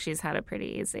 It sounds like she's had it pretty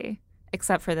easy,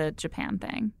 except for the Japan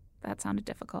thing. That sounded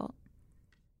difficult.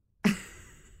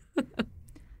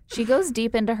 She goes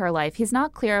deep into her life. He's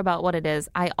not clear about what it is.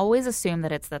 I always assume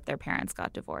that it's that their parents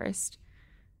got divorced.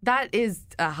 That is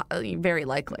very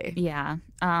likely. Yeah.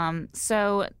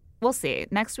 So we'll see.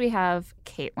 Next, we have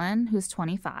Caitlin, who's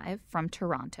 25, from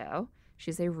Toronto.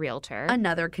 She's a realtor.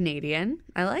 Another Canadian.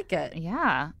 I like it.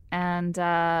 Yeah. And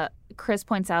Chris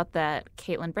points out that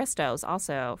Caitlin Bristow is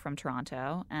also from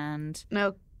Toronto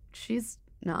No, she's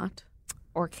not.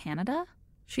 or Canada.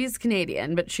 She's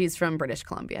Canadian, but she's from British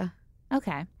Columbia.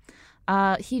 Okay.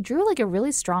 He drew like a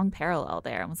really strong parallel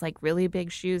there. It was like really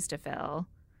big shoes to fill.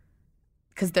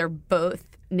 Because they're both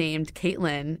named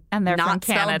Caitlin. And they're not from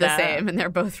Canada. spelled the same, and they're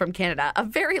both from Canada. A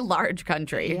very large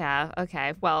country. Yeah.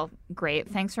 Okay. Well, great.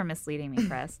 Thanks for misleading me,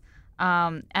 Chris.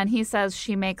 And he says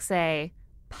she makes a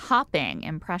popping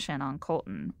impression on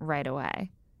Colton right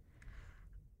away.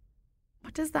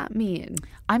 What does that mean?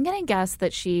 I'm going to guess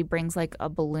that she brings like a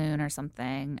balloon or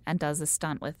something and does a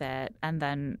stunt with it. And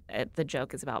then the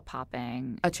joke is about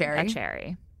popping A cherry? A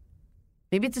cherry.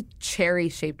 Maybe it's a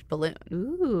cherry-shaped balloon.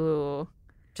 Ooh.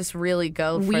 Just really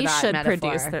go for We that should metaphor.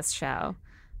 produce this show.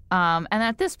 And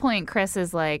at this point, Chris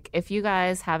is like, if you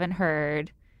guys haven't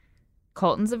heard,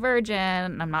 Colton's a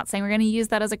virgin. I'm not saying we're going to use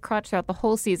that as a crutch throughout the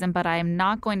whole season, but I am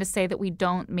not going to say that we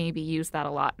don't maybe use that a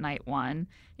lot night one.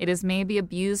 It is maybe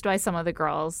abused by some of the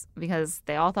girls because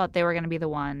they all thought they were going to be the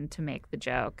one to make the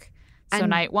joke. So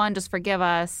And- night one, just forgive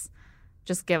us.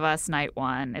 Just give us night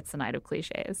one. It's the night of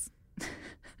cliches.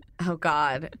 Oh,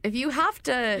 God. If you have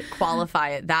to qualify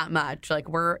it that much, like,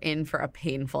 we're in for a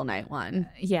painful night one.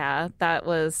 Yeah, that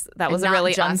was a And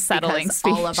really not just unsettling because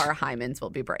speech. all of our hymens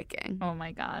will be breaking. Oh,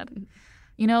 my God.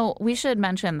 You know, we should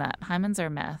mention that hymens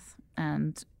are myth,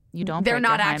 and you don't They're break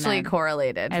not your actually hymen.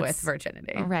 correlated with It's-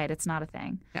 virginity. Right, it's not a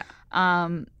thing. Yeah.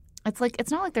 It's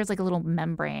not like there's like a little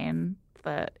membrane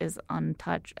that is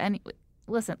untouched. Anyway,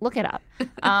 listen, look it up.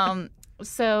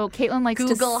 So Caitlin likes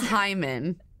Google to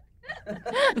hymen.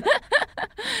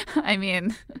 I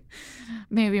mean,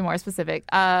 maybe more specific.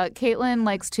 Caitlin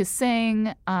likes to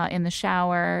sing in the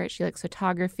shower. She likes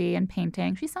photography and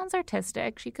painting. She sounds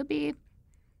artistic. She could be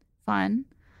fun.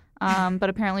 But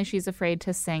apparently she's afraid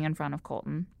to sing in front of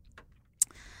Colton.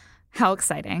 How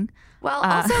exciting. Well,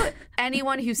 also,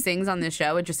 anyone who sings on this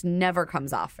show, it just never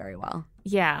comes off very well.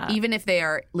 Yeah. Even if they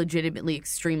are legitimately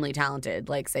extremely talented,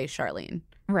 like, say, Charlene.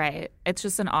 Right. It's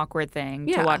just an awkward thing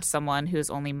Yeah. to watch someone who's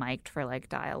only mic'd for like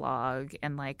dialogue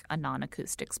in like a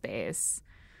non-acoustic space.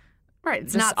 Right.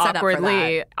 It's Just not set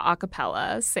awkwardly up for that. a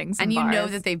cappella sing some And you know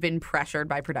bars. that they've been pressured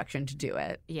by production to do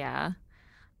it. Yeah.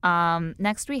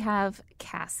 Next we have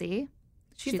Cassie.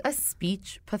 She's a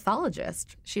speech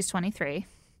pathologist. She's 23.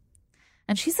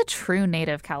 And she's a true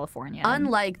native Californian.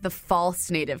 Unlike the false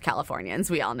native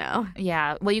Californians we all know.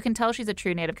 Yeah. Well, you can tell she's a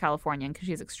true native Californian because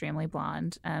she's extremely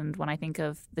blonde. And when I think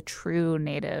of the true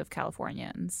native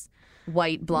Californians,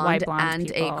 White, blonde, White, blonde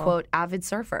and people. a, quote, avid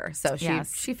surfer. So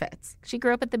Yes. she fits. she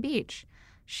grew up at the beach.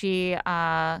 She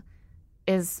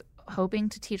is hoping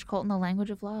to teach Colton the language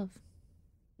of love.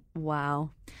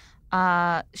 Wow.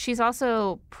 She's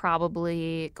also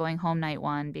probably going home night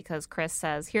one because Chris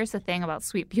says, here's the thing about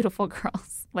sweet, beautiful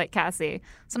girls like Cassie.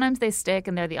 Sometimes they stick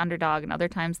and they're the underdog, and other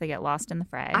times they get lost in the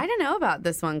fray. I don't know about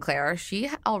this one, Claire. She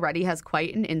already has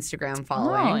quite an Instagram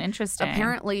following. Oh, interesting.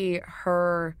 Apparently,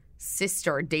 her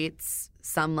sister dates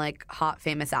some like hot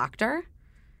famous actor.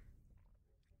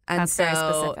 And That's so, very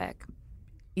specific.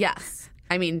 Yes.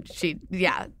 I mean,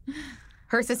 yeah.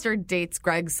 Her sister dates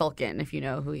Greg Sulkin, if you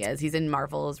know who he is. He's in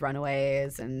Marvel's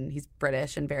Runaways, and he's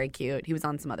British and very cute. He was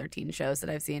on some other teen shows that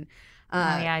I've seen.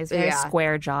 Yeah, he's very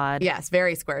square-jawed. Yes,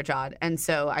 very square-jawed. And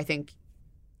so I think,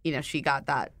 she got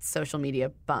that social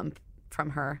media bump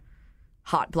from her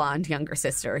hot blonde younger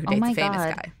sister who Oh dates my a famous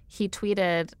God. guy. He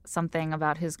tweeted something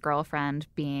about his girlfriend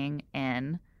being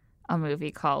in a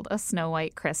movie called A Snow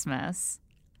White Christmas.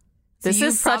 So This you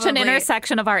is such an probably-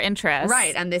 intersection of our interests.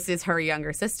 Right, and this is her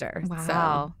younger sister.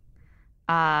 Wow.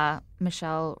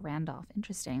 Michelle Randolph.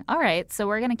 Interesting. All right, so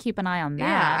we're going to keep an eye on So, that.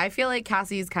 yeah, I feel like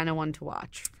Cassie's kind of one to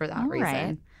watch for that All reason.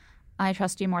 right. I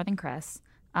trust you more than Chris.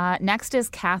 Next is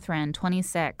Catherine,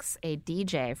 26, a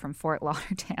DJ from Fort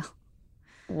Lauderdale.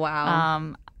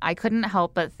 Wow. I couldn't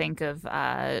help but think of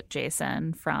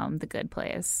Jason from The Good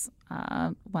Place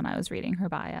when I was reading her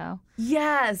bio.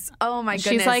 Yes. Oh my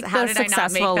goodness. She's like How the did I not make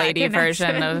successful that lady version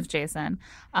connection? of Jason.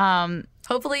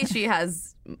 Hopefully she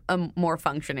has a more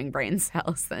functioning brain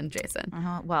cells than Jason.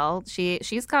 Well,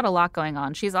 she's got a lot going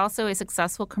on. She's also a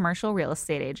successful commercial real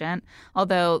estate agent,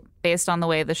 although based on the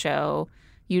way the show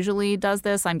usually does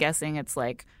this, I'm guessing it's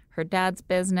like her dad's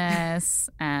business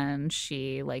and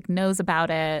she like knows about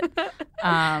it.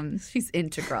 She's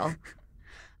integral.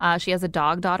 She has a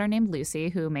dog daughter named Lucy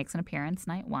who makes an appearance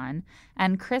night one.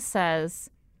 And Chris says,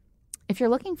 if you're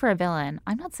looking for a villain,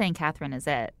 I'm not saying Catherine is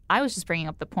it. I was just bringing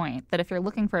up the point that if you're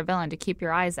looking for a villain to keep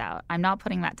your eyes out, I'm not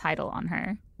putting that title on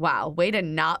her. Wow. Way to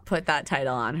not put that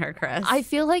title on her, Chris. I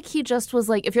feel like he just was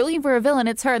like, if you're looking for a villain,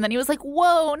 it's her. And then he was like,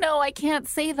 whoa, no, I can't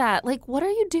say that. Like, what are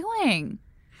you doing?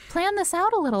 Plan this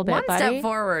out a little bit, One buddy. step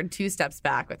forward, two steps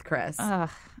back with Chris.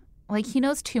 Like, he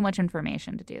knows too much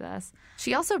information to do this.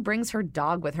 She also brings her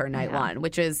dog with her night one,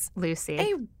 which is Lucy.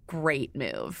 a great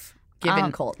move,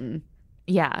 given Colton.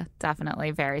 Yeah,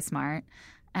 definitely. Very smart.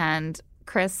 And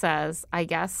Chris says, I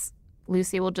guess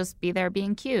Lucy will just be there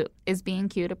being cute. Is being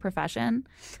cute a profession?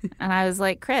 And I was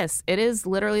like, Chris, it is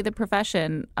literally the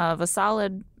profession of a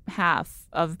solid half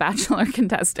of Bachelor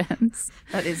contestants.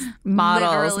 That is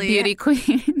Models, literally beauty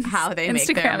queens, how they make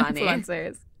their Instagram money.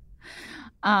 influencers.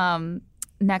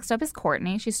 Next up is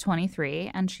Courtney. She's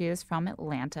 23 and she is from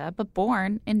Atlanta, but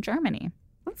born in Germany.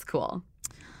 That's cool.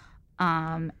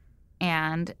 And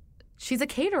She's a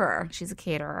caterer. she's a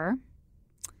caterer.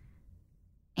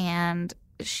 And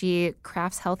she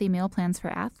crafts healthy meal plans for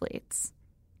athletes.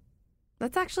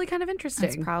 That's actually kind of That's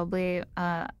interesting. probably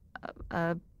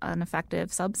an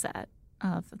effective subset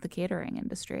of the catering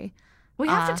industry. We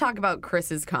have to talk about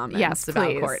Chris's comments yes, about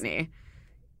please. Courtney.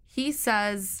 He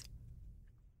says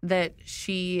that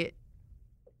she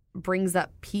brings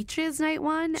up Peaches night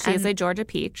one. She's a Georgia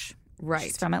peach. Right.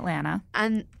 She's from Atlanta.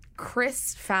 And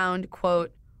Chris found,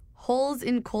 quote, holes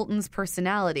in Colton's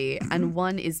personality, and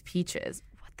one is Peaches.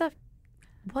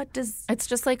 What does... It's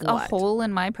just like What? a hole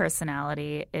in my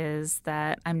personality is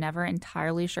that I'm never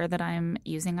entirely sure that I'm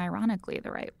using ironically the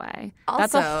right way.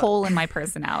 That's a Also- hole in my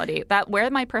personality. That where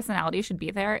my personality should be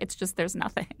there, it's just there's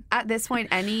nothing. At this point,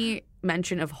 any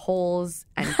mention of holes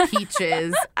and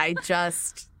Peaches, I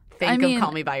just think of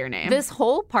Call Me By Your Name. This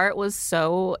whole part was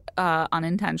so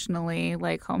unintentionally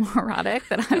like homoerotic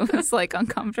that I was like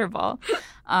uncomfortable.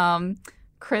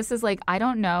 Chris is like, I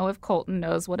don't know if Colton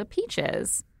knows what a peach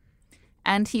is.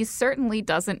 And he certainly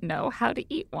doesn't know how to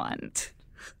eat one.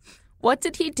 What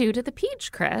did he do to the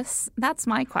peach, Chris? That's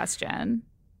my question.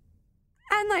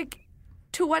 And, like,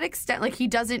 to what extent? Like, he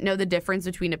doesn't know the difference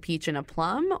between a peach and a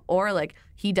plum? Or, like,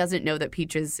 he doesn't know that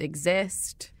peaches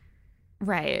exist?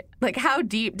 Right. Like, how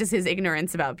deep does his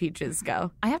ignorance about peaches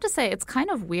go? I have to say, it's kind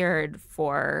of weird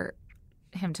for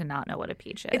him to not know what a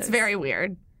peach is. It's very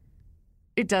weird.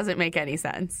 It doesn't make any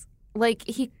sense. Like,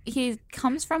 he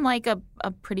comes from, like, a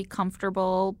pretty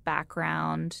comfortable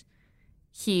background.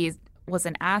 He was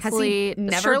an athlete.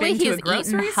 never Surely been to a he's grocery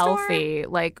eaten store? healthy.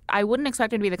 Like, I wouldn't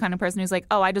expect him to be the kind of person who's like,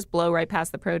 oh, I just blow right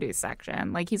past the produce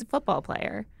section. Like, he's a football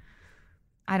player.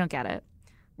 I don't get it.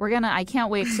 I can't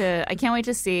wait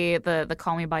to see the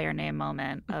Call Me By Your Name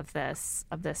moment of this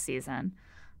season.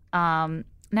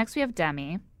 Next we have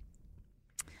Demi.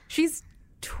 She's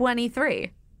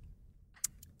 23.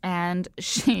 And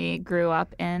she grew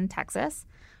up in Texas,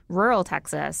 rural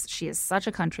Texas. She is such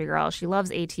a country girl. She loves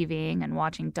ATVing and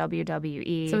watching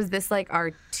WWE. So is this like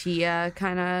our Tia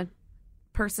kind of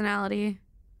personality?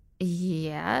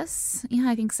 Yes. Yeah,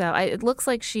 I think so. It looks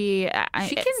like she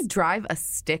can drive a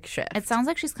stick shift. It sounds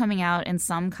like she's coming out in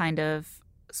some kind of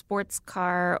sports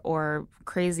car or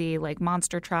crazy like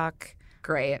monster truck.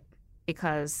 Great.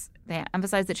 Because they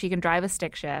emphasize that she can drive a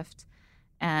stick shift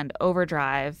and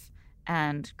overdrive.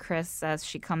 And Chris says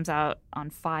she comes out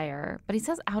on fire, but he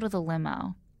says out of the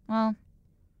limo.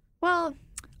 Well,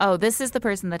 oh, this is the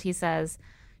person that he says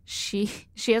she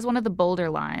has one of the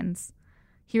bolder lines.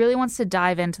 He really wants to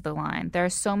dive into the line. There are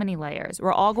so many layers.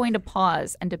 We're all going to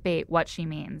pause and debate what she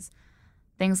means.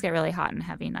 Things get really hot and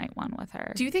heavy night one with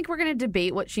her. Do you think we're going to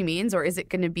debate what she means, or is it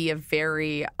going to be a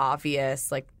very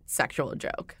obvious, like, sexual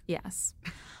joke? Yes.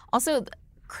 Also,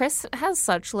 Chris has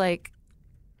such, like,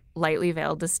 lightly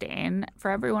veiled disdain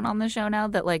for everyone on the show now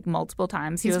that, like, multiple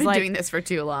times He's was been like, doing this for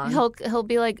too long. He'll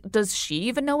be like, does she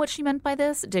even know what she meant by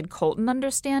this? Did Colton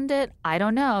understand it? I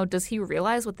don't know. Does he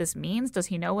realize what this means? Does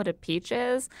he know what a peach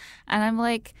is? And I'm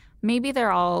like, maybe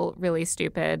they're all really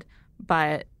stupid,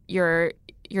 but your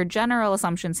general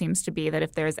assumption seems to be that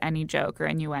if there's any joke or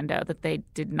innuendo, that they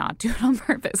did not do it on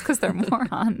purpose because they're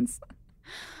morons.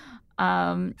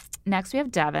 Next, we have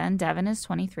Devin. Devin is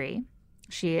 23.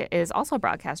 She is also a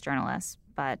broadcast journalist,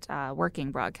 but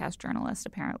working broadcast journalist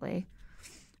apparently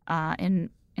in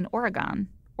Oregon.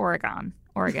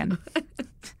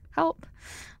 Help.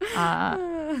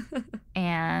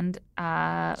 And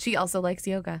she also likes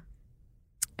yoga.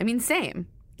 I mean, same.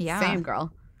 Yeah. Same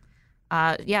girl.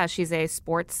 Yeah, she's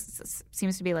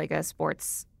seems to be like a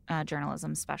sports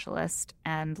journalism specialist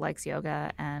and likes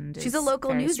yoga, and she's a is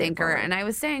local very news anchor. straightforward. And I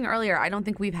was saying earlier, I don't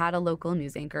think we've had a local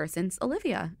news anchor since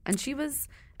Olivia, and she was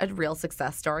a real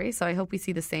success story. So I hope we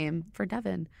see the same for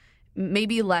Devin.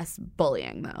 Maybe less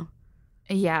bullying, though.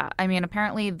 Yeah, I mean,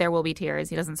 apparently there will be tears.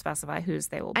 He doesn't specify whose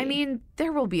they will be. I mean,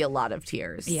 there will be a lot of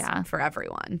tears. Yeah. For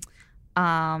everyone.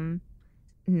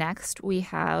 Next we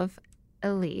have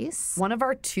Elise. One of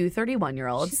our two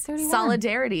 31-year-olds. She's 31.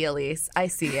 Solidarity, Elise. I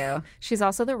see you. She's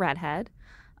also the redhead.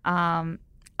 I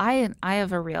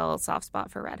have a real soft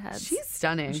spot for redheads. She's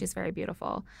stunning. She's very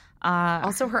beautiful.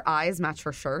 Also, her eyes match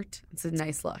her shirt. It's a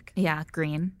nice look. Yeah,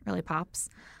 green really pops.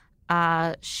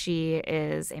 She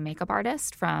is a makeup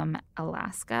artist from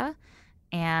Alaska,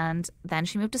 and then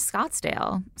she moved to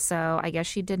Scottsdale. So I guess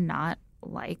she did not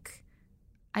like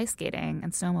ice skating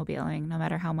and snowmobiling, no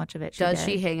matter how much of it she Does did.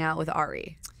 she hang out with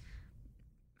Ari?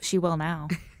 She will now,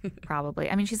 probably.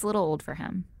 I mean, she's a little old for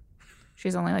him.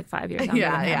 She's only like 5 years younger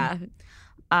than him.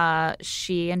 Yeah.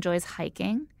 She enjoys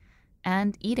hiking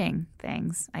and eating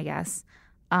things, I guess.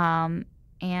 And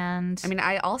I mean,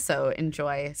 I also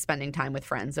enjoy spending time with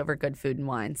friends over good food and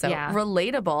wine. So Yeah.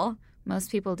 relatable.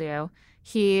 most people do.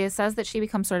 He says that she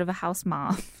becomes sort of a house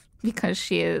mom because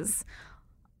she is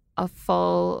a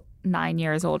full 9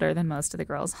 years older than most of the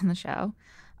girls on the show.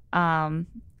 And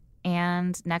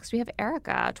next we have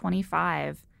Erica,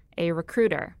 25, a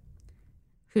recruiter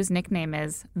whose nickname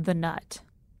is The Nut.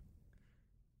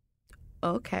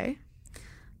 Okay.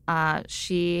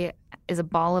 She is a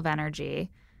ball of energy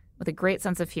with a great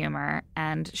sense of humor,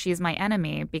 and she's my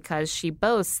enemy because she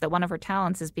boasts that one of her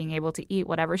talents is being able to eat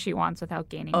whatever she wants without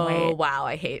gaining Oh, weight. wow.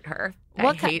 I hate her. I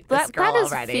What hate this girl that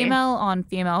is already. female on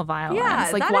female violence. Yeah,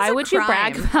 like, that why is a would you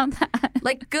brag crime. about that?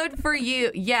 Like, good for you.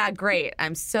 Yeah, great.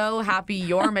 I'm so happy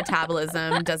your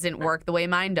metabolism doesn't work the way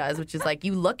mine does, which is like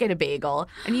you look at a bagel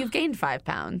and you've gained 5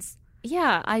 pounds.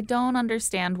 Yeah, I don't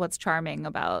understand what's charming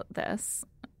about this.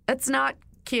 It's not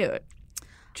cute.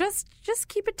 Just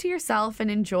keep it to yourself and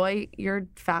enjoy your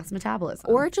fast metabolism.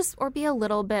 Or be a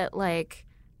little bit like,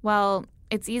 well,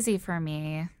 it's easy for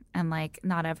me, and like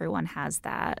not everyone has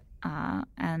that,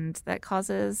 and that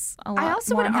causes a lot. I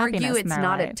also more would argue unhappiness in it's their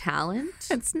not a life. talent.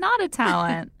 It's not a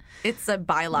talent. It's a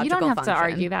biological You don't have function. to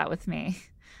argue that with me.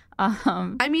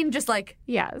 I mean, just like,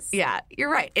 Yes. yeah, you're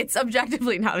right. It's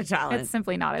objectively not a talent. It's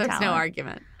simply not a There's talent. no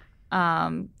argument.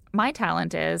 My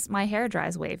talent is my hair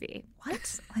dries wavy.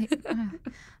 What?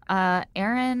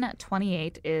 Erin,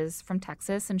 28, is from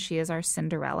Texas, and she is our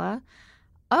Cinderella.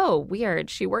 Oh, weird.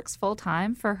 She works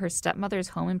full-time for her stepmother's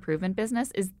home improvement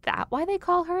business. Is that why they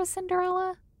call her a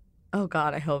Cinderella? Oh,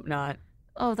 God, I hope not.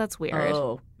 Oh, that's weird.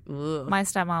 Oh, ugh. My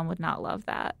stepmom would not love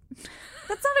that.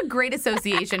 That's not a great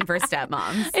association for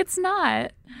stepmoms. It's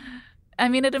not. I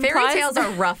mean, it implies... Fairy tales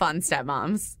are rough on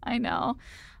stepmoms. I know.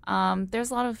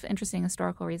 There's a lot of interesting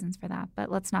historical reasons for that, but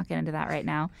let's not get into that right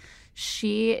now.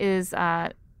 She is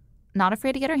not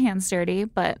afraid to get her hands dirty,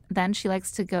 but then she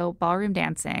likes to go ballroom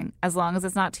dancing as long as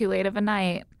it's not too late of a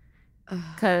night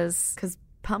because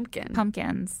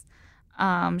pumpkins.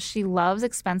 She loves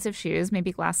expensive shoes,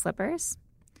 maybe glass slippers.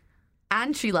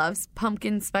 And she loves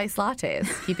pumpkin spice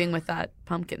lattes, keeping with that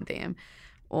pumpkin theme.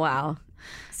 Wow.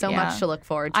 So Yeah. much to look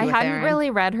forward to I with hadn't Erin. really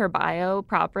read her bio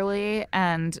properly,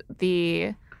 and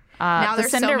the Now the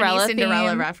there's Cinderella so many Cinderella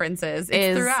theme references.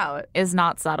 It's throughout. is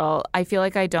not subtle. I feel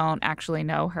like I don't actually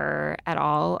know her at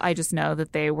all. I just know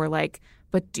that they were like,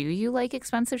 but do you like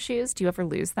expensive shoes? Do you ever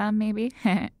lose them, maybe?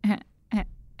 How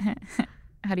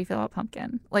do you feel about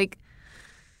pumpkin? Like,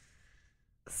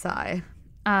 Sigh.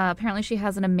 apparently she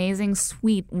has an amazing,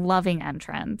 sweet, loving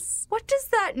entrance. What does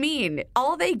that mean?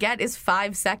 All they get is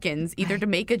 5 seconds either to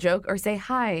make a joke or say,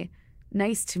 hi,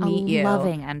 nice to meet you.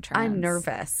 Loving entrance. I'm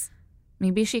nervous.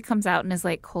 Maybe she comes out and is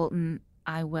like, Colton,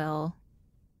 I will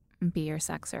be your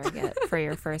sex surrogate for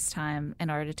your first time in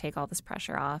order to take all this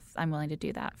pressure off. I'm willing to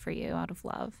do that for you out of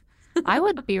love. I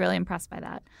would be really impressed by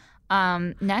that.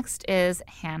 Next is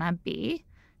Hannah B.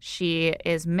 She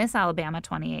is Miss Alabama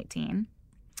 2018.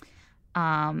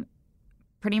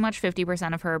 Pretty much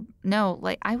 50% of her,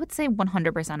 I would say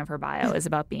 100% of her bio is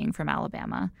about being from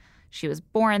Alabama. She was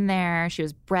born there. She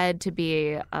was bred to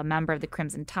be a member of the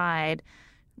Crimson Tide.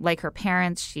 Like her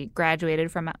parents, she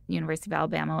graduated from University of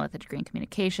Alabama with a degree in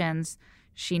communications.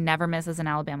 She never misses an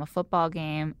Alabama football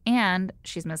game, and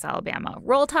she's Miss Alabama.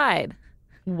 Roll Tide.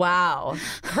 Wow.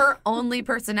 Her only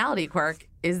personality quirk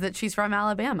is that she's from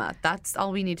Alabama. That's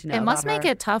all we need to know. It must about make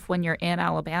her. it tough when you're in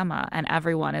Alabama and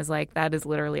everyone is like, that is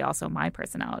literally also my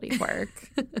personality quirk.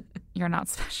 You're not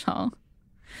special.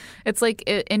 It's like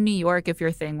in New York, if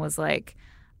your thing was like,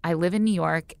 I live in New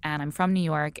York and I'm from New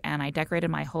York and I decorated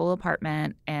my whole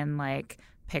apartment in like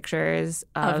pictures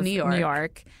of New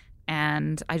York.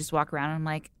 And I just walk around and I'm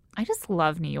like, I just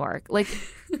love New York. Like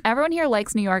everyone here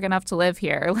likes New York enough to live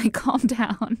here. Like calm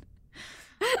down.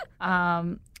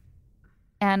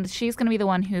 And she's going to be the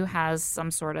one who has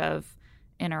some sort of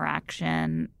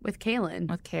interaction with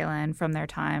Kaylin from their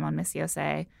time on Miss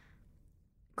USA.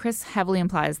 Chris heavily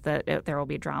implies that there will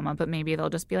be drama, but maybe they'll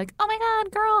just be like, oh my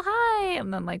God, girl, hi.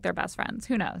 And then like they're best friends.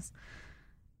 Who knows?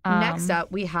 Next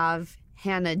up, we have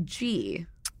Hannah G.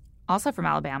 Also from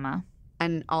Alabama.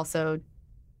 And also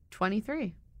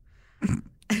 23.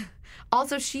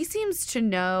 Also, she seems to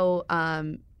know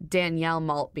Danielle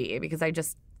Maltby because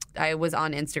I was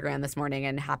on Instagram this morning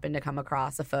and happened to come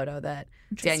across a photo that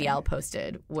Danielle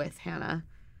posted with Hannah.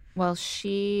 Well,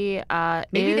 she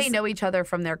Maybe they know each other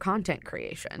from their content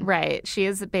creation. Right. She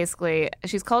is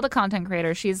she's called a content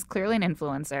creator. She's clearly an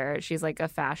influencer. She's like a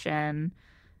fashion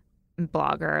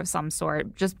blogger of some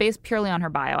sort, just based purely on her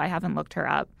bio. I haven't looked her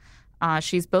up.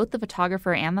 She's both the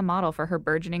photographer and the model for her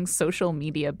burgeoning social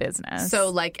media business.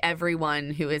 So like everyone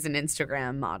who is an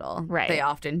Instagram model, right. They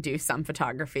often do some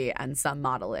photography and some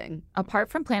modeling.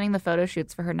 Apart from planning the photo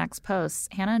shoots for her next posts,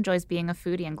 Hannah enjoys being a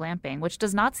foodie and glamping, which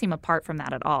does not seem apart from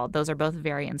that at all. Those are both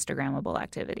very Instagrammable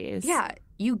activities. Yeah,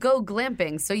 you go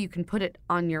glamping so you can put it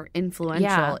on your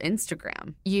influential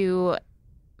Instagram. You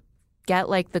get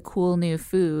like the cool new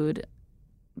food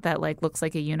that like looks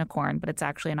like a unicorn, but it's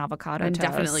actually an avocado And toast.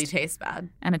 definitely tastes bad.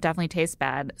 And it definitely tastes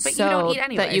bad. But so you don't eat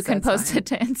anyway, that you so can it's post fine. it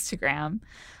to Instagram.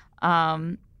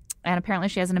 And apparently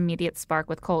she has an immediate spark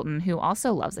with Colton, who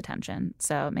also loves attention.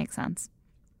 So it makes sense.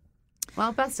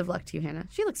 Well, best of luck to you, Hannah.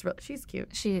 She's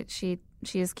cute. She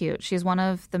is cute. She's one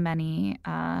of the many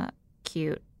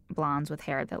cute blondes with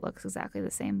hair that looks exactly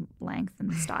the same length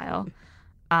and style.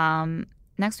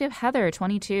 Next we have Heather,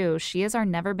 22. She is our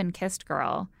never been kissed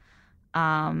girl.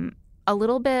 A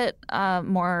little bit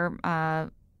more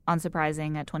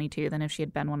unsurprising at 22 than if she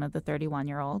had been one of the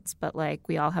 31-year-olds. But like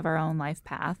we all have our own life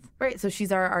path. Right. So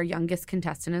she's our youngest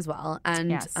contestant as well. And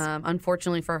Yes.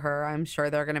 unfortunately for her, I'm sure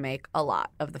they're going to make a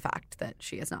lot of the fact that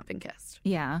she has not been kissed.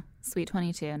 Yeah, sweet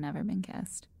 22, never been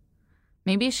kissed.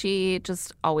 Maybe she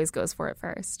just always goes for it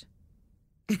first.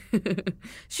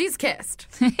 She's kissed.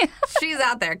 She's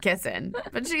out there kissing,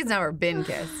 but she's never been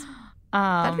kissed.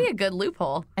 That'd be a good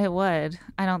loophole. It would.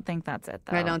 I don't think that's it,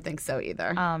 though. I don't think so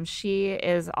either. She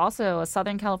is also a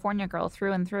Southern California girl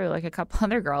through and through, like a couple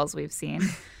other girls we've seen.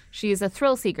 She's a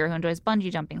thrill seeker who enjoys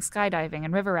bungee jumping, skydiving,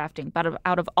 and river rafting. But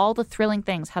out of all the thrilling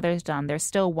things Heather's done, there's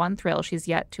still one thrill she's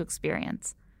yet to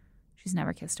experience. She's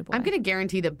never kissed a boy. I'm going to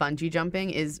guarantee that bungee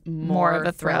jumping is More of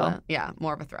a thrill. Yeah,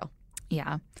 more of a thrill.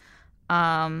 Yeah.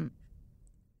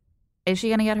 Is she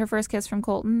going to get her first kiss from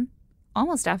Colton?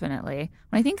 Almost definitely.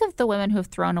 When I think of the women who have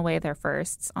thrown away their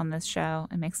firsts on this show,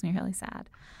 it makes me really sad.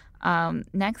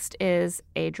 Next is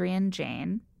Adrian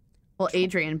Jane. Well,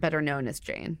 Adrian, better known as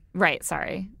Jane. Right,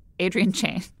 sorry. Adrian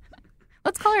Jane.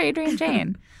 Let's call her Adrian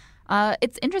Jane.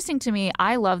 It's interesting to me.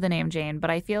 I love the name Jane, but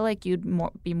I feel like you'd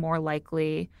be more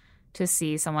likely to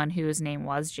see someone whose name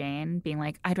was Jane being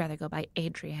like, I'd rather go by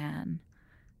Adrienne.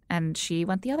 And she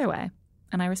went the other way,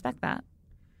 and I respect that.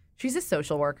 She's a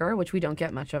social worker, which we don't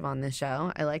get much of on this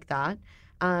show. I like that.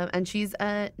 And she's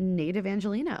a native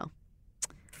Angelino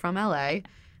from LA.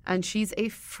 And she's a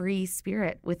free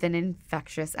spirit with an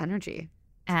infectious energy.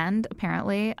 And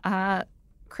apparently,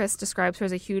 Chris describes her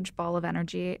as a huge ball of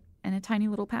energy in a tiny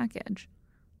little package.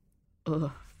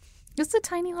 Ugh. Just a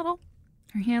tiny little.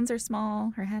 Her hands are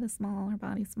small, her head is small, her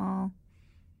body's small.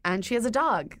 And she has a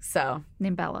dog, so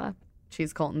Named Bella.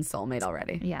 she's Colton's soulmate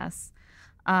already. Yes.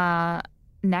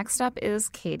 Next up is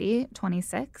Katie,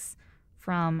 26,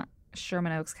 from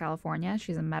Sherman Oaks, California.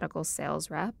 She's a medical sales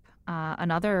rep.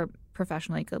 Another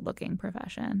professionally good-looking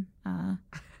profession.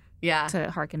 Yeah.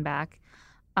 To harken back.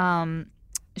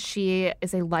 She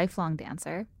is a lifelong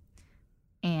dancer,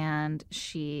 and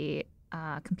she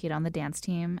competed on the dance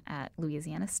team at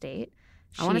Louisiana State.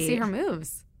 I want to see her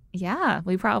moves. Yeah,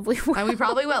 we probably will. And we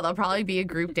probably will. There'll probably be a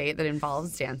group date that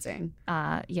involves dancing.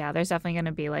 Yeah, there's definitely going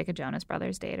to be like a Jonas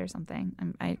Brothers date or something.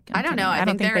 I don't know. I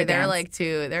don't think they're dance. like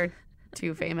they're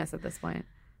too famous at this point.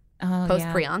 Oh, Post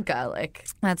yeah. Priyanka, like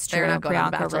That's true. they're not going on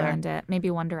The Priyanka Bachelor. ruined it.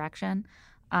 Maybe One Direction.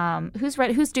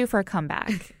 Who's due for a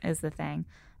comeback is the thing.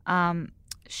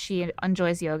 She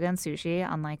enjoys yoga and sushi,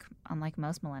 unlike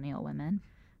most millennial women.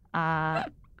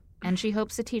 And she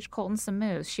hopes to teach Colton some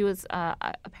moves. She was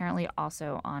apparently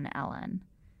also on Ellen.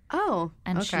 Oh,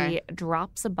 And okay. she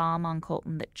drops a bomb on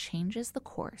Colton that changes the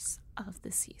course of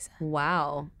the season.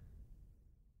 Wow.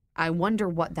 I wonder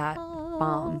what that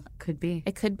bomb could be.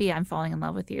 It could be I'm falling in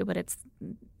love with you, but it's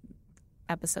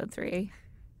episode 3.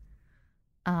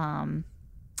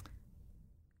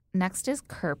 Next is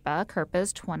Kirpa. Kirpa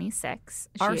is 26.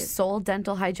 Our She- sole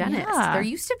dental hygienist. Yeah. There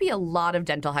used to be a lot of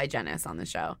dental hygienists on the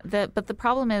show. But the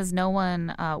problem is no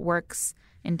one works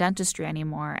in dentistry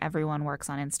anymore. Everyone works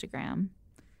on Instagram.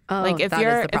 Oh, Like if that is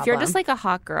you're the if you're just problem. like a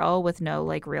hot girl with no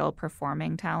like real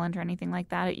performing talent or anything like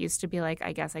that, it used to be like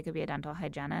I guess I could be a dental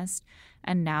hygienist,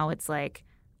 and now it's like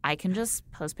I can just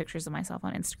post pictures of myself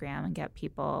on Instagram and get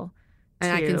people.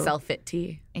 and I can to- sell fit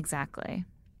tea. Exactly.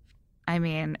 I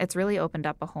mean, it's really opened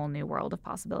up a whole new world of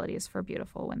possibilities for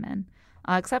beautiful women.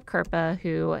 Except Kirpa,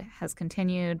 who has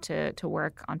continued to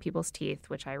work on people's teeth,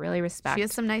 which I really respect. She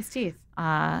has some nice teeth.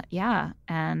 Yeah.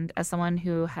 And as someone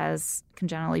who has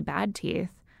congenitally bad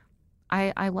teeth,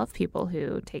 I love people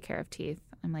who take care of teeth.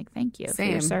 I'm like, thank you for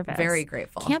your Same. service. Very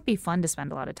grateful. Can't be fun to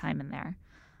spend a lot of time in there.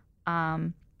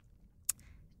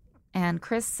 And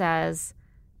Chris says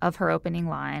of her opening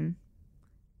line,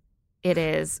 it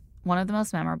is one of the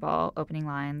most memorable opening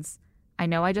lines. I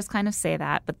know I just kind of say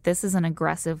that, but this is an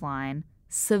aggressive line,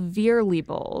 severely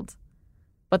bold.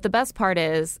 But the best part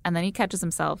is, and then he catches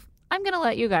himself, I'm going to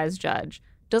let you guys judge.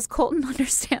 Does Colton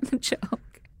understand the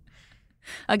joke?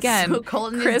 Again, So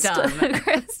Colton is dumb.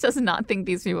 Chris does not think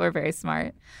these people are very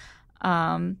smart.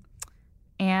 And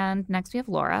next we have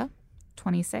Laura,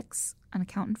 26, an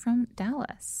accountant from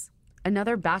Dallas.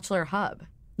 Another bachelor hub.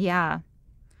 Yeah.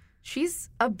 She's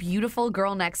a beautiful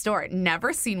girl next door.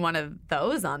 Never seen one of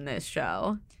those on this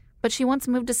show. But she once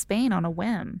moved to Spain on a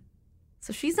whim.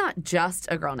 So she's not just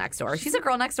a girl next door. She's a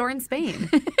girl next door in Spain.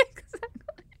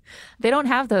 They don't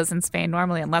have those in Spain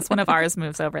normally unless one of ours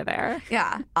moves over there.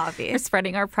 Yeah, We're obvious.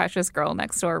 spreading our precious girl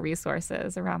next door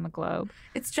resources around the globe.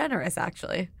 It's generous,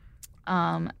 actually.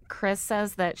 Chris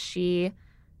says that she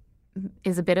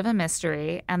is a bit of a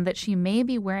mystery and that she may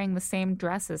be wearing the same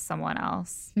dress as someone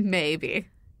else. Maybe.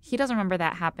 He doesn't remember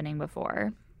that happening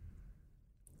before.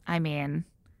 I mean,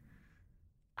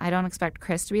 I don't expect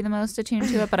Chris to be the most attuned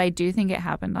to it, but I do think it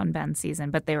happened on Ben's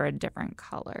season, but they were different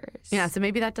colors. Yeah, so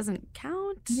maybe that doesn't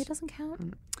count. Maybe it doesn't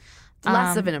count. It's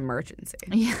less of an emergency.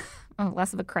 Yeah,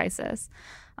 less of a crisis.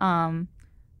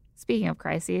 Speaking of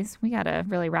crises, we got to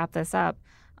really wrap this up.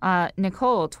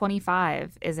 Nicole,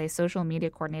 25, is a social media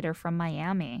coordinator from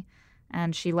Miami,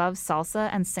 and she loves salsa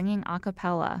and singing a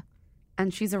cappella.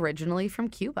 And she's originally from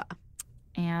Cuba.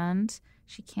 And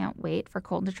she can't wait for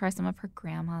Colton to try some of her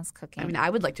grandma's cooking. I mean, I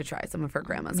would like to try some of her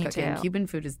grandma's Me cooking. too. Cuban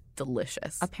food is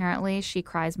delicious. Apparently, she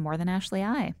cries more than Ashley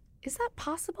I. Is that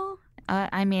possible?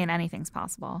 I mean, anything's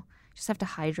possible. You just have to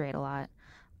hydrate a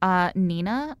lot.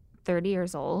 Nina, 30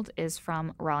 years old, is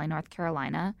from Raleigh, North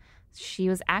Carolina. She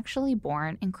was actually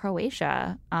born in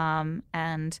Croatia.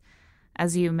 And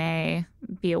as you may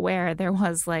be aware, there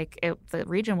was the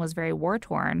region was very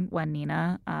war-torn when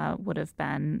Nina would have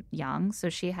been young. So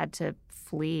she had to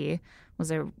flee,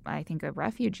 I think a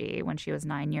refugee when she was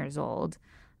 9 years old.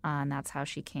 And that's how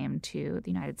she came to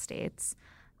the United States.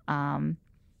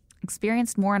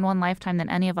 Experienced more in one lifetime than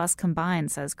any of us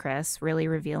combined, says Chris, really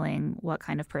revealing what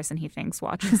kind of person he thinks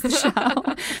watches the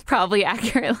show. Probably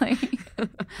accurately.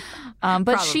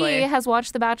 But she Probably. has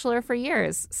watched The Bachelor for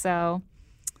years, so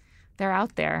they're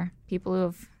out there, people who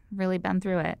have really been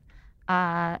through it.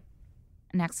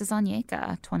 Next is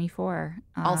Onyeka, 24.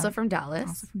 Also from Dallas.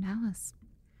 Also from Dallas.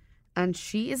 And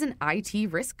she is an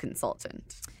IT risk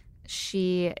consultant.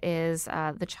 She is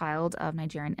the child of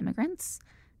Nigerian immigrants.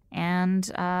 And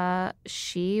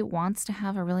she wants to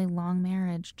have a really long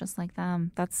marriage, just like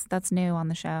them. That's new on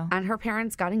the show. And her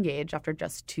parents got engaged after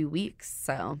just 2 weeks.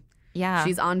 So Yeah,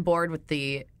 she's on board with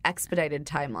the expedited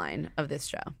timeline of this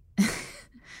show.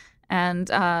 and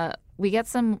we get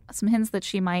some hints that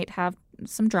she might have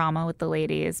some drama with the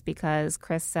ladies because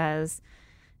Chris says,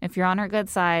 if you're on her good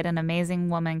side, an amazing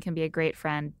woman can be a great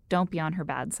friend. Don't be on her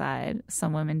bad side.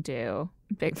 Some women do.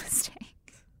 Big mistake.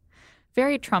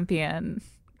 Very Trumpian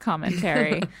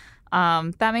commentary.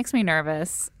 That makes me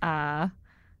nervous. I'm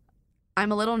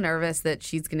a little nervous that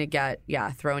she's going to get,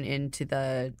 thrown into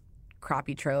the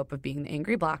crappy trope of being the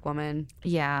angry black woman.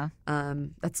 Yeah.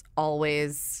 That's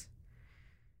always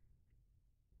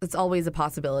a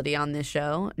possibility on this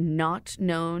show. Not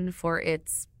known for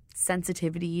its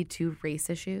sensitivity to race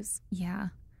issues. Yeah.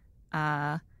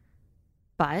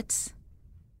 But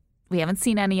we haven't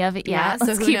seen any of it Yeah, yet. so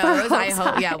Let's who keep our knows? I hopes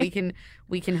hope. Yeah, high.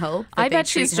 we can hope. I that they bet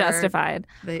she's treat her- justified.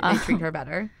 They treat her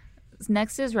better.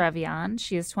 Next is Revian.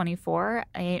 She is 24,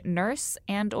 a nurse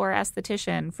and or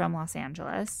esthetician from Los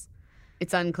Angeles.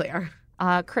 It's unclear.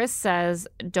 Chris says,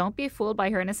 don't be fooled by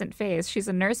her innocent face. She's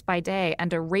a nurse by day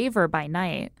and a raver by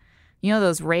night. You know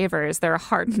those ravers, they're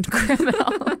hardened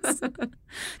criminals.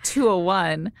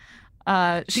 201.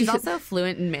 She's also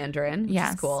fluent in Mandarin, which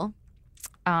Yes. is cool.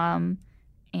 And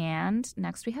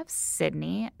next we have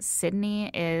Sydney. Sydney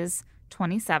is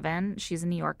 27. She's a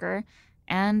New Yorker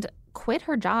and quit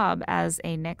her job as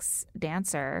a Knicks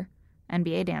dancer,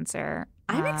 NBA dancer.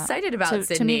 I'm excited about to meet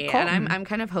Sydney, and Colton. I'm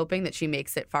kind of hoping that she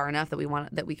makes it far enough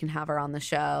that we can have her on the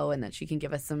show and that she can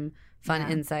give us some fun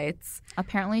Yeah. insights.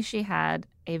 Apparently she had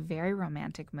a very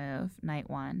romantic move night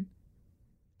one.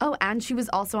 Oh, and she was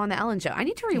also on the Ellen Show. I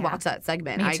need to rewatch Yeah. that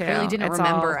segment. Me I too. clearly didn't It's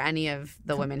remember all- any of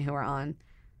the women who were on.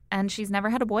 And she's never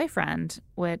had a boyfriend,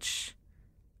 which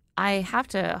I have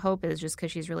to hope is just because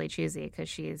she's really choosy, because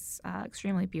she's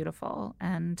extremely beautiful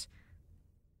and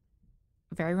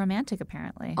very romantic,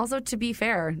 apparently. Also, to be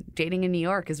fair, dating in New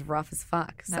York is rough as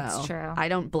fuck. So That's true. I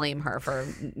don't blame her for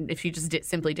if she just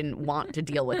simply didn't want to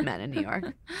deal with men in New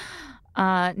York.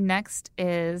 Next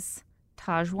is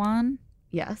Tajwan.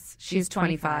 Yes, She's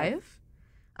 25,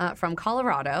 from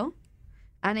Colorado,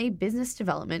 and a business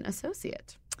development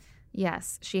associate.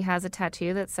 Yes, she has a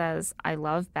tattoo that says, I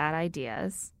love bad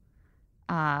ideas,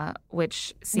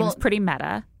 which seems Well, pretty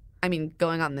meta. I mean,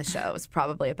 going on this show is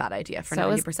probably a bad idea for So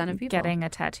is 90% of people. getting a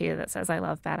tattoo that says, I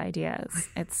love bad ideas.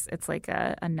 It's like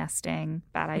a nesting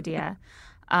bad idea.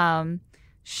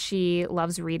 She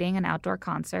loves reading and outdoor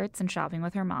concerts and shopping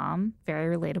with her mom.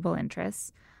 Very relatable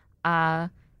interests.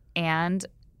 And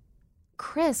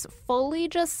Chris fully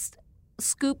just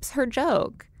scoops her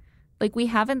joke. Like, we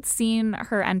haven't seen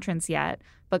her entrance yet,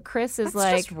 but Chris is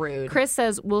That's just rude. Chris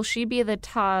says, will she be the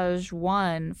Taj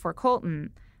 1 for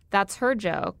Colton? That's her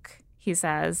joke, he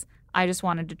says. I just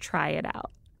wanted to try it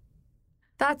out.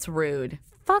 That's rude.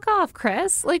 Fuck off,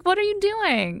 Chris. Like, what are you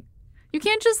doing? You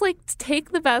can't just, like,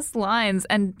 take the best lines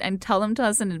and tell them to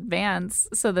us in advance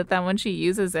so that then when she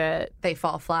uses it... They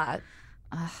fall flat.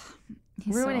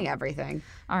 He's Ruining everything.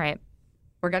 All right.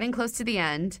 We're getting close to the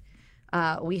end.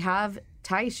 We have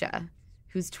Taisha,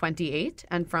 who's 28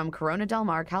 and from Corona Del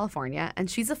Mar, California, and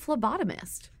she's a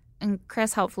phlebotomist. And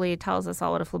Chris hopefully tells us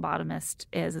all what a phlebotomist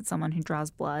is. It's someone who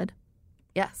draws blood.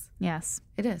 Yes, Yes.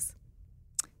 it is.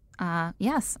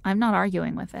 Yes, I'm not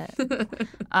arguing with it.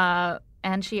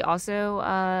 And she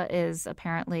also is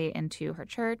apparently into her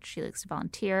church. She likes to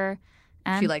volunteer.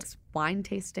 And She likes wine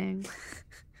tasting.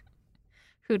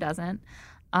 who doesn't?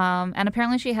 And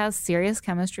apparently she has serious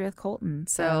chemistry with Colton.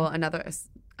 So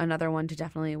another one to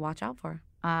definitely watch out for.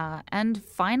 And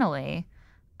finally,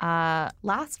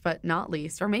 Last but not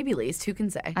least, or maybe least, who can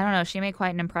say? I don't know. She made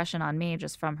quite an impression on me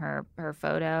just from her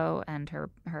photo and her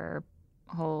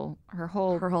whole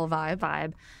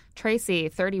vibe. Tracy,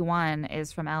 31,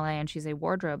 is from LA and she's a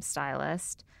wardrobe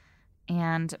stylist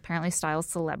and apparently styles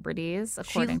celebrities,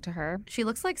 according to her. She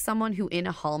looks like someone who in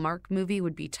a Hallmark movie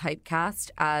would be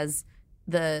typecast as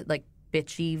the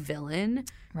bitchy villain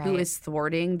who is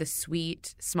thwarting the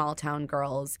sweet small town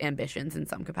girl's ambitions in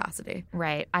some capacity.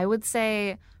 Right. I would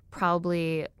say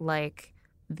probably like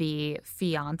the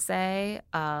fiance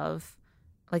of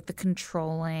the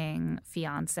controlling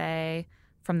fiance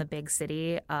from the big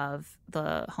city of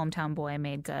the hometown boy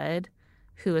Made Good,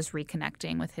 who is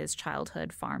reconnecting with his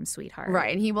childhood farm sweetheart.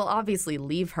 Right. And he will obviously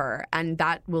leave her, and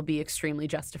that will be extremely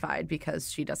justified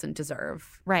because she doesn't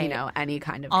deserve, any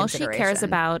kind of All she consideration. cares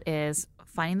about is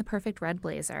finding the perfect red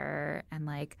blazer and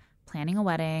planning a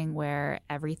wedding where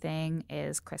everything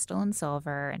is crystal and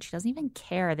silver, and she doesn't even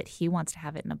care that he wants to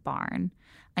have it in a barn.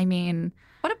 I mean,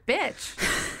 what a bitch.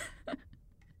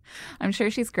 I'm sure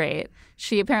she's great.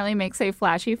 She apparently makes a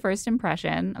flashy first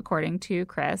impression, according to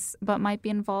Chris, but might be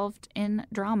involved in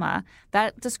drama.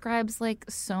 That describes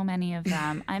so many of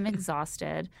them. I'm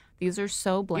exhausted. These are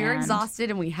so bland. You're exhausted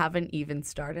and we haven't even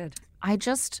started.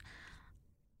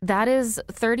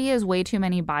 30 is way too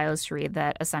many bios to read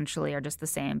that essentially are just the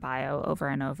same bio over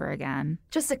and over again.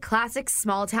 Just a classic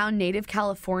small town native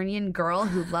Californian girl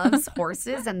who loves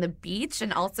horses and the beach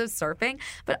and also surfing,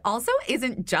 but also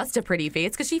isn't just a pretty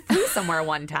face because she flew somewhere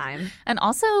one time. And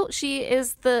also she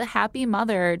is the happy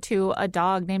mother to a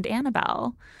dog named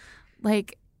Annabelle.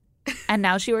 And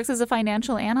now she works as a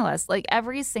financial analyst.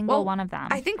 Every single one of them.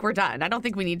 I think we're done. I don't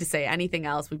think we need to say anything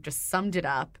else. We've just summed it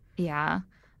up. Yeah.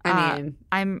 I mean,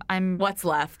 I'm what's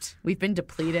left? We've been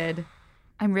depleted.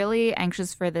 I'm really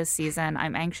anxious for this season.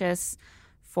 I'm anxious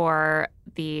for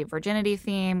the virginity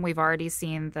theme. We've already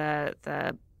seen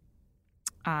the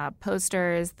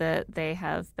posters that they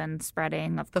have been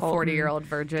spreading of the Colton 40-year-old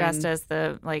virgin, dressed as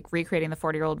the recreating the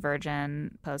 40-year-old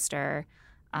virgin poster.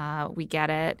 We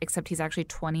get it, except he's actually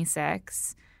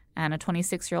 26. And a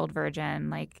 26-year-old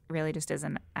virgin, really just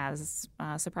isn't as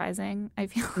surprising, I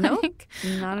feel like.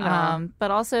 Not at all. But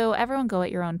also, everyone go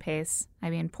at your own pace. I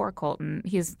mean, poor Colton.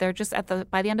 They're just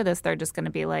by the end of this, they're just going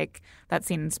to be like that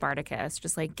scene in Spartacus.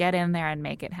 Just get in there and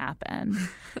make it happen.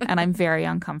 And I'm very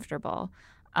uncomfortable.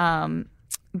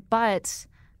 But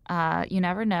you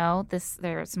never know.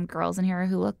 There are some girls in here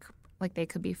who look like they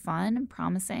could be fun and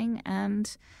promising.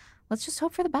 And let's just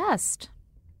hope for the best.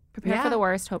 Prepare for the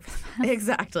worst, hope for the best.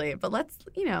 Exactly. But let's,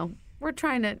 we're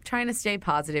trying to stay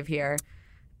positive here.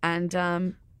 And,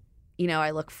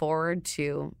 I look forward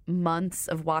to months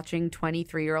of watching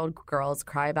 23-year-old girls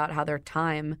cry about how their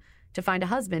time to find a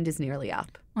husband is nearly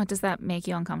up. What, does that make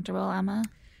you uncomfortable, Emma?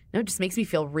 No, it just makes me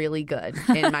feel really good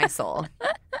in my soul.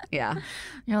 Yeah.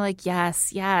 You're like,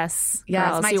 yes. Yes,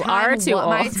 girls, you are too old.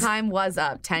 My time was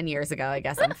up 10 years ago. I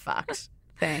guess I'm fucked.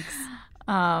 Thanks.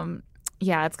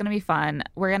 Yeah, it's going to be fun.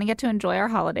 We're going to get to enjoy our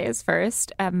holidays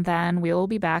first, and then we will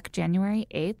be back January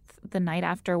 8th, the night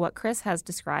after what Chris has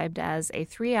described as a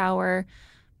 3-hour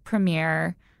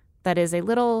premiere that is a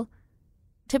little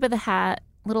tip of the hat,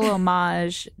 little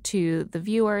homage to the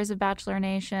viewers of Bachelor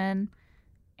Nation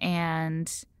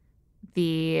and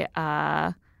the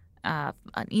an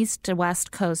East to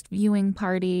West Coast viewing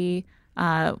party.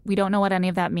 We don't know what any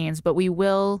of that means, but we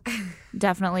will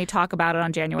definitely talk about it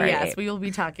on January 8th. Yes, we will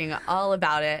be talking all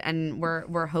about it, and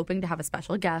we're hoping to have a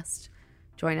special guest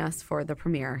join us for the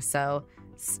premiere. So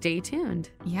stay tuned.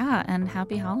 Yeah, and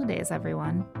happy holidays,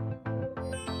 everyone.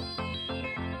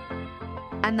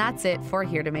 And that's it for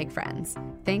Here to Make Friends.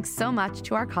 Thanks so much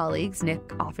to our colleagues Nick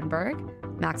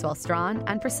Offenberg, Maxwell Strawn,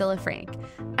 and Priscilla Frank.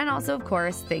 And also, of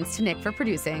course, thanks to Nick for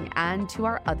producing and to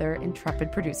our other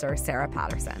intrepid producer, Sarah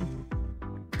Patterson.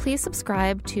 Please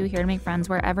subscribe to Here to Make Friends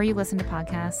wherever you listen to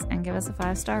podcasts and give us a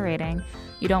 5-star rating.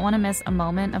 You don't want to miss a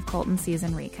moment of Colton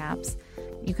season recaps.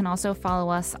 You can also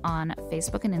follow us on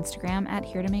Facebook and Instagram at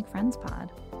Here to Make Friends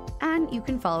Pod. And you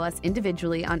can follow us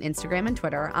individually on Instagram and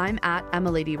Twitter. I'm at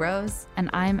EmiLadyRose. And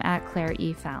I'm at Claire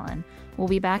E. Fallon. We'll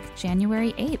be back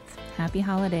January 8th. Happy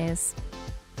holidays.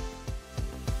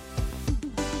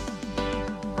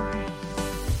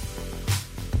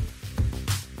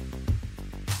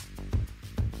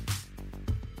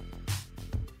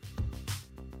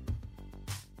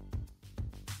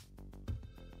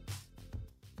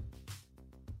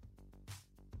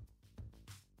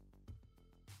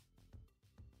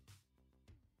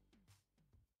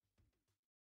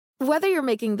 Whether you're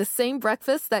making the same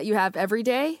breakfast that you have every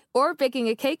day or baking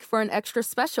a cake for an extra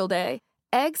special day,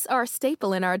 eggs are a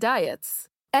staple in our diets.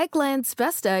 Eggland's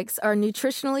Best Eggs are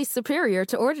nutritionally superior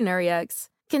to ordinary eggs,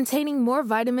 containing more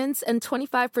vitamins and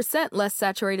 25% less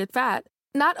saturated fat.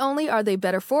 Not only are they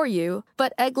better for you,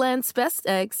 but Eggland's Best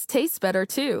Eggs taste better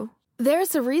too.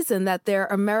 There's a reason that they're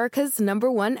America's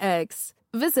 #1 eggs.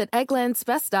 Visit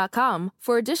egglandsbest.com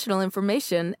for additional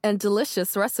information and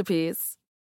delicious recipes.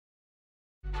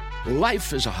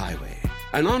 Life is a highway,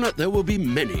 and on it there will be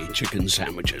many chicken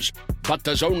sandwiches. But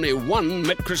there's only one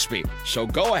McCrispy. So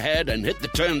go ahead and hit the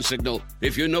turn signal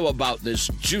if you know about this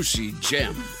juicy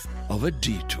gem of a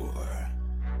detour.